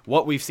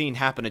what we've seen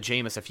happen to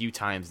Jameis a few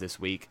times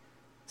this week.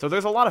 So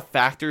there's a lot of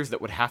factors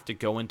that would have to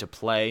go into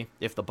play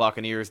if the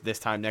Buccaneers this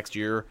time next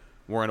year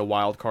were in a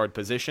wild card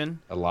position.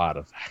 A lot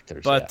of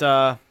factors.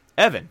 But,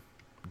 Evan,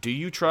 do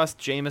you trust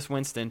Jameis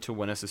Winston to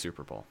win us a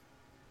Super Bowl?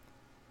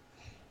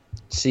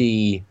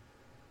 See,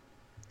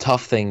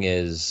 tough thing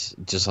is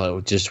just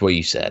what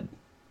you said.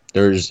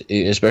 There's,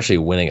 especially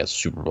winning a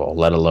Super Bowl,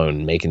 let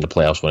alone making the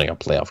playoffs, winning a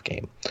playoff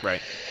game. Right.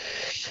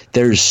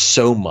 There's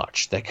so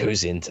much that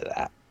goes into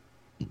that.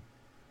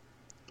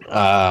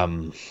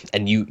 And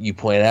you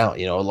point out,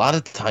 a lot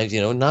of times,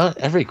 not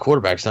every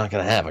quarterback's not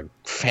going to have a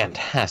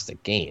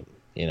fantastic game,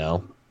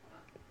 Eagles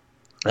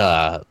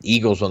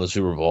won the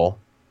Super Bowl,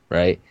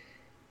 right?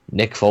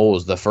 Nick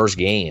Foles, the first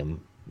game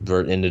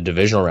in the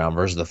divisional round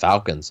versus the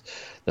Falcons.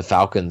 The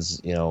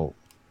Falcons,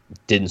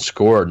 didn't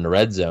score in the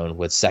red zone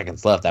with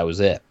seconds left. That was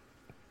it.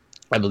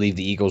 I believe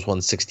the Eagles won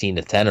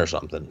 16-10 or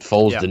something.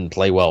 Foles didn't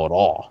play well at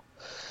all,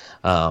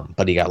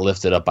 but he got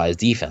lifted up by his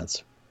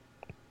defense.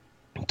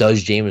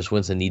 Does Jameis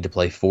Winston need to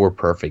play 4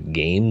 perfect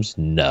games?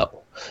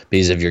 No,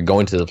 because if you're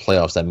going to the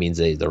playoffs, that means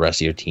the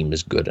rest of your team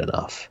is good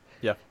enough.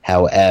 Yeah.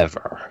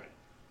 However,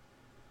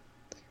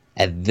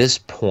 at this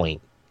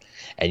point,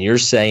 and you're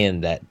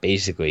saying that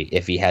basically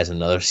if he has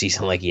another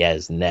season like he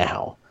has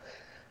now,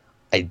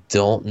 I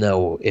don't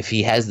know if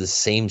he has the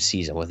same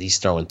season with he's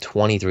throwing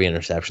 23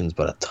 interceptions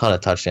but a ton of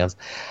touchdowns.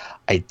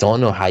 I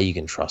don't know how you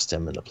can trust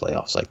him in the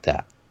playoffs like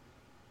that.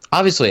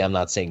 Obviously, I'm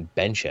not saying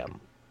bench him.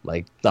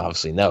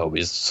 Obviously, no,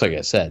 because like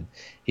I said,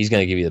 he's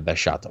going to give you the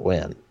best shot to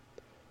win.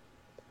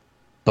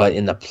 But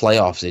in the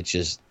playoffs, it's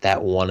just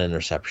that 1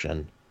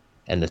 interception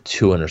and the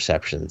 2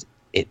 interceptions,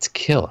 it's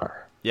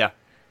killer. Yeah.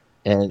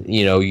 And,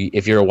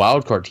 if you're a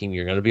wild card team,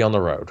 you're going to be on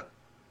the road,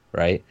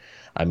 right?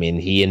 I mean,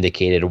 he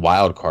indicated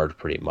wild card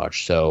pretty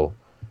much. So,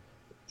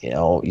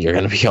 you're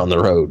going to be on the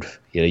road.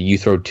 You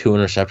throw 2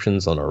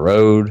 interceptions on the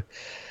road.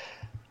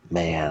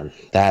 Man,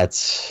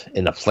 that's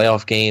in a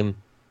playoff game.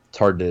 It's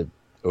hard to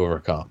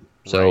overcome.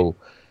 So,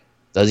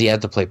 does he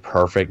have to play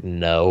perfect?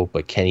 No.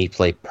 But can he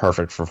play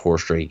perfect for 4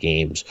 straight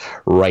games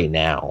right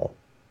now?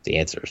 The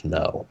answer is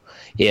no.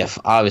 If,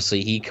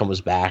 obviously, he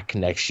comes back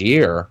next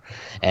year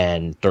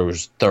and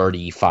throws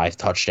 35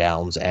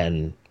 touchdowns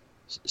and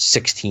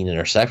 16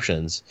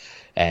 interceptions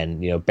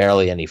and,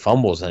 barely any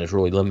fumbles and is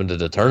really limited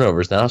to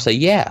turnovers, then I'll say,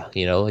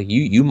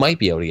 you might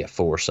be able to get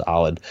 4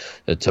 solid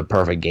to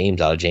perfect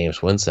games out of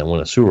Jameis Winston and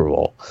win a Super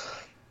Bowl.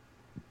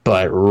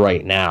 But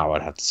right now,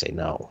 I'd have to say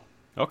no.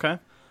 Okay.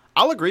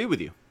 I'll agree with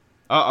you.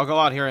 I'll go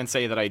out here and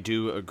say that I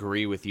do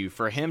agree with you.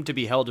 For him to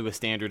be held to a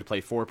standard to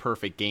play 4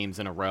 perfect games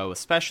in a row,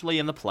 especially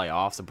in the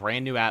playoffs, a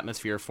brand new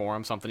atmosphere for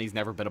him, something he's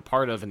never been a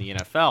part of in the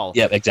NFL.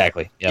 Yeah,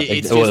 exactly. Yeah,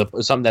 it's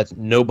something that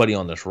nobody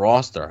on this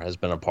roster has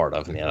been a part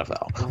of in the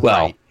NFL.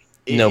 Well,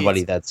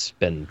 nobody that's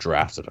been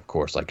drafted, of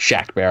course, like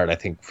Shaq Barrett. I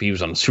think he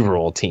was on the Super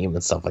Bowl team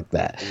and stuff like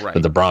that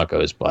with the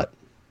Broncos. But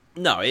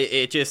no,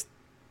 it just.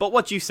 But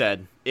what you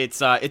said,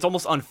 it's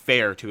almost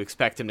unfair to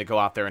expect him to go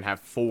out there and have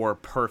 4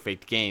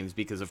 perfect games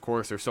because, of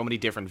course, there's so many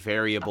different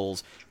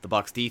variables. The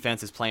Bucs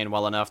defense is playing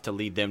well enough to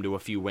lead them to a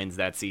few wins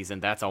that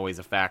season. That's always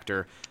a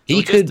factor. So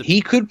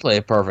he could play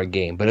a perfect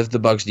game, but if the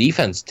Bucs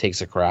defense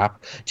takes a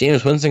crap,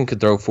 Jameis Winston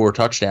could throw 4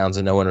 touchdowns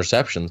and no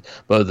interceptions.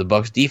 But if the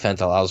Bucs defense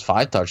allows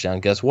 5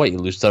 touchdowns, guess what? You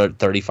lose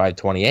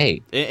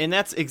 35-28. And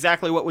that's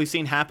exactly what we've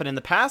seen happen in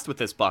the past with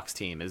this Bucs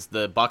team. Is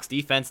the Bucs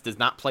defense does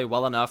not play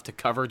well enough to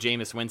cover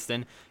Jameis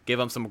Winston, give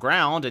him some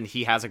ground, and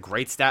he has a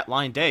great stat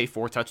line day,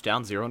 4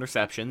 touchdowns, 0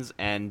 interceptions,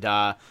 and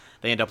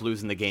they end up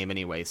losing the game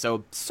anyway.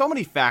 So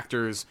many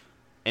factors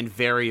and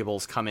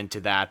variables come into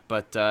that,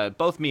 but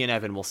both me and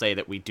Evan will say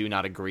that we do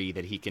not agree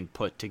that he can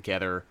put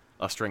together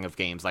a string of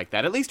games like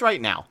that, at least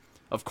right now.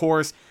 Of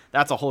course,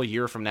 that's a whole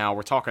year from now.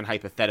 We're talking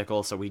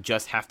hypothetical, so we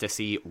just have to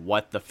see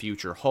what the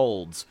future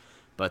holds.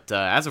 But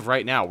as of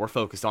right now, we're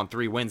focused on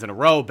 3 wins in a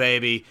row,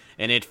 baby,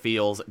 and it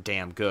feels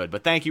damn good.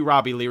 But thank you,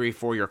 Robbie Leary,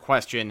 for your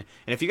question.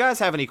 And if you guys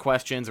have any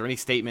questions or any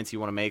statements you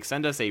want to make,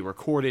 send us a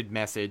recorded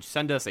message,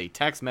 send us a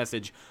text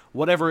message,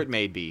 whatever it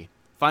may be.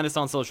 Find us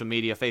on social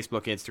media,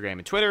 Facebook, Instagram,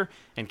 and Twitter,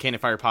 and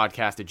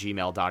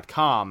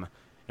cannonfirepodcast@gmail.com,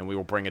 and we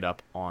will bring it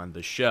up on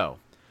the show.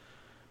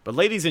 But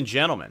ladies and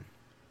gentlemen,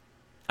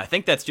 I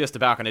think that's just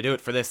about going to do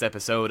it for this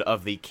episode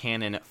of the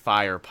Cannon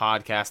Fire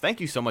Podcast. Thank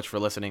you so much for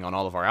listening on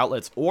all of our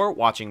outlets or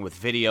watching with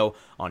video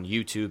on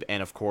YouTube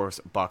and, of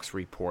course,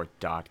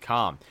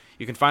 BucsReport.com.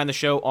 You can find the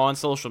show on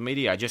social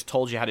media. I just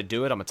told you how to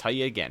do it. I'm going to tell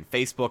you again.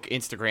 Facebook,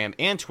 Instagram,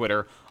 and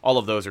Twitter. All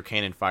of those are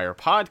Cannon Fire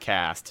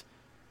Podcast.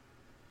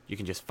 You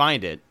can just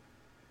find it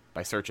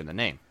by searching the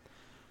name.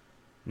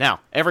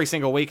 Now, every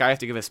single week I have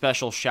to give a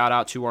special shout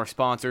out to our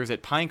sponsors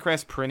at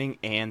Pinecrest Printing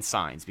and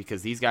Signs,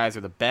 because these guys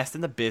are the best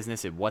in the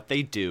business at what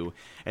they do,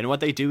 and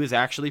what they do is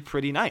actually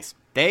pretty nice.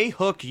 They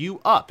hook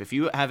you up. If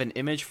you have an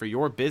image for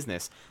your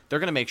business, they're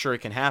going to make sure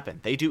it can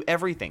happen. They do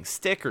everything.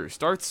 Stickers,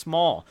 start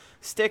small.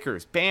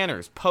 Stickers,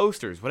 banners,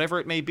 posters, whatever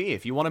it may be.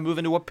 If you want to move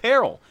into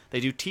apparel, they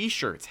do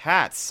t-shirts,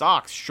 hats,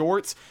 socks,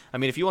 shorts. I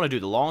mean, if you want to do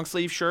the long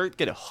sleeve shirt,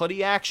 get a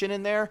hoodie action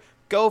in there,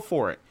 go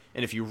for it.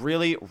 And if you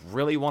really,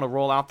 really want to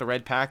roll out the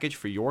red package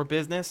for your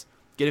business,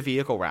 get a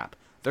vehicle wrap.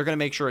 They're going to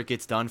make sure it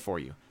gets done for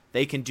you.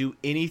 They can do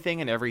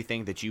anything and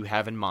everything that you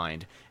have in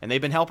mind. And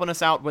they've been helping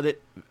us out with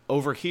it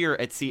over here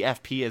at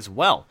CFP as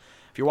well.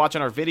 If you're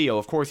watching our video,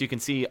 of course, you can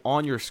see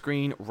on your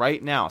screen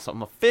right now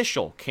some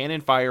official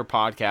Cannon Fire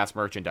Podcast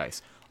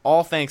merchandise.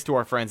 All thanks to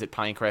our friends at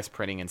Pinecrest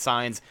Printing and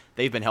Signs.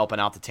 They've been helping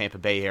out the Tampa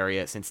Bay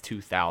area since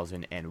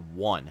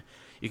 2001.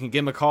 You can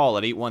give them a call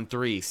at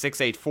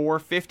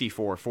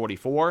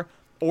 813-684-5444.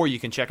 Or you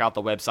can check out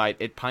the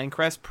website at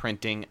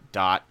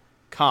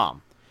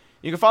pinecrestprinting.com.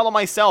 You can follow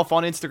myself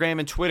on Instagram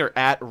and Twitter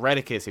at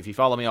Redicus. If you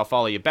follow me, I'll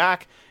follow you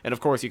back. And, of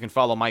course, you can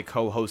follow my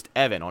co-host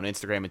Evan on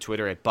Instagram and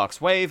Twitter at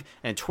BucsWave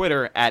and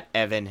Twitter at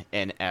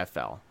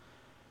EvanNFL.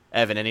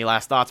 Evan, any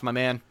last thoughts, my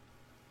man?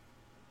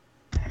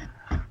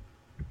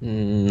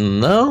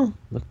 No,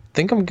 I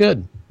think I'm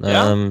good.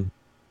 Yeah?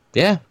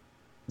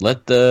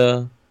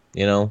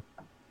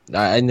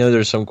 I know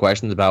there's some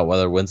questions about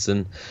whether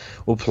Winston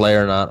will play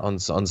or not on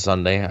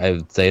Sunday. I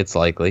would say it's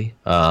likely,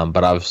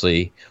 but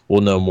obviously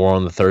we'll know more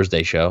on the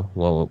Thursday show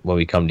when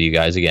we come to you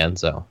guys again.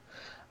 So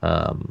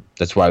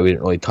that's why we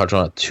didn't really touch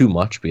on it too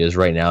much, because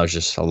right now it's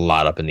just a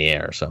lot up in the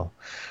air. So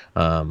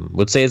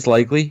would say it's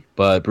likely,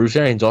 but Bruce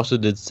Arians also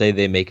did say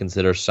they may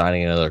consider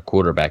signing another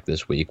quarterback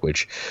this week,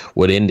 which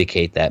would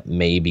indicate that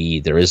maybe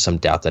there is some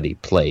doubt that he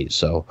plays.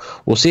 So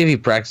we'll see if he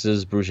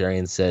practices. Bruce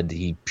Arians said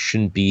he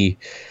shouldn't be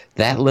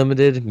that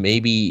limited.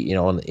 Maybe,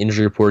 on the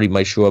injury report he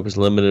might show up as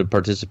limited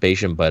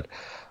participation, but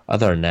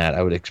other than that,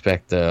 I would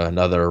expect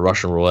another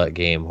Russian roulette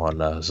game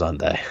on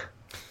Sunday.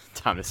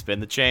 Time to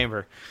spin the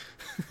chamber.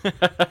 All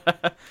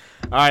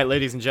right,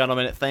 ladies and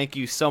gentlemen, thank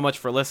you so much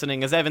for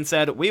listening. As Evan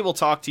said, we will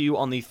talk to you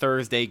on the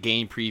Thursday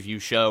game preview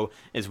show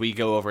as we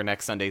go over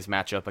next Sunday's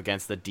matchup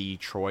against the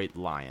Detroit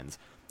Lions.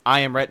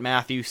 I am Rhett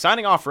Matthew,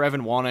 signing off for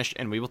Evan Wanish,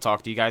 and we will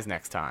talk to you guys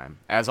next time.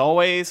 As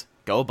always,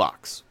 go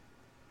Bucs.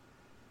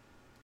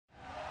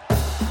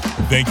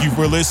 Thank you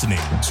for listening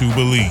to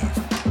Believe.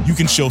 You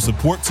can show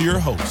support to your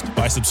host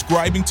by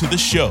subscribing to the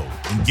show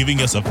and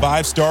giving us a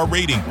 5-star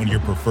rating on your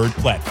preferred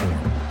platform.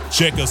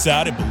 Check us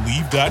out at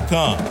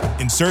Believe.com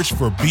and search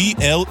for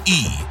BLEAV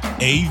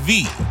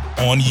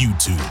on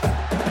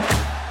YouTube.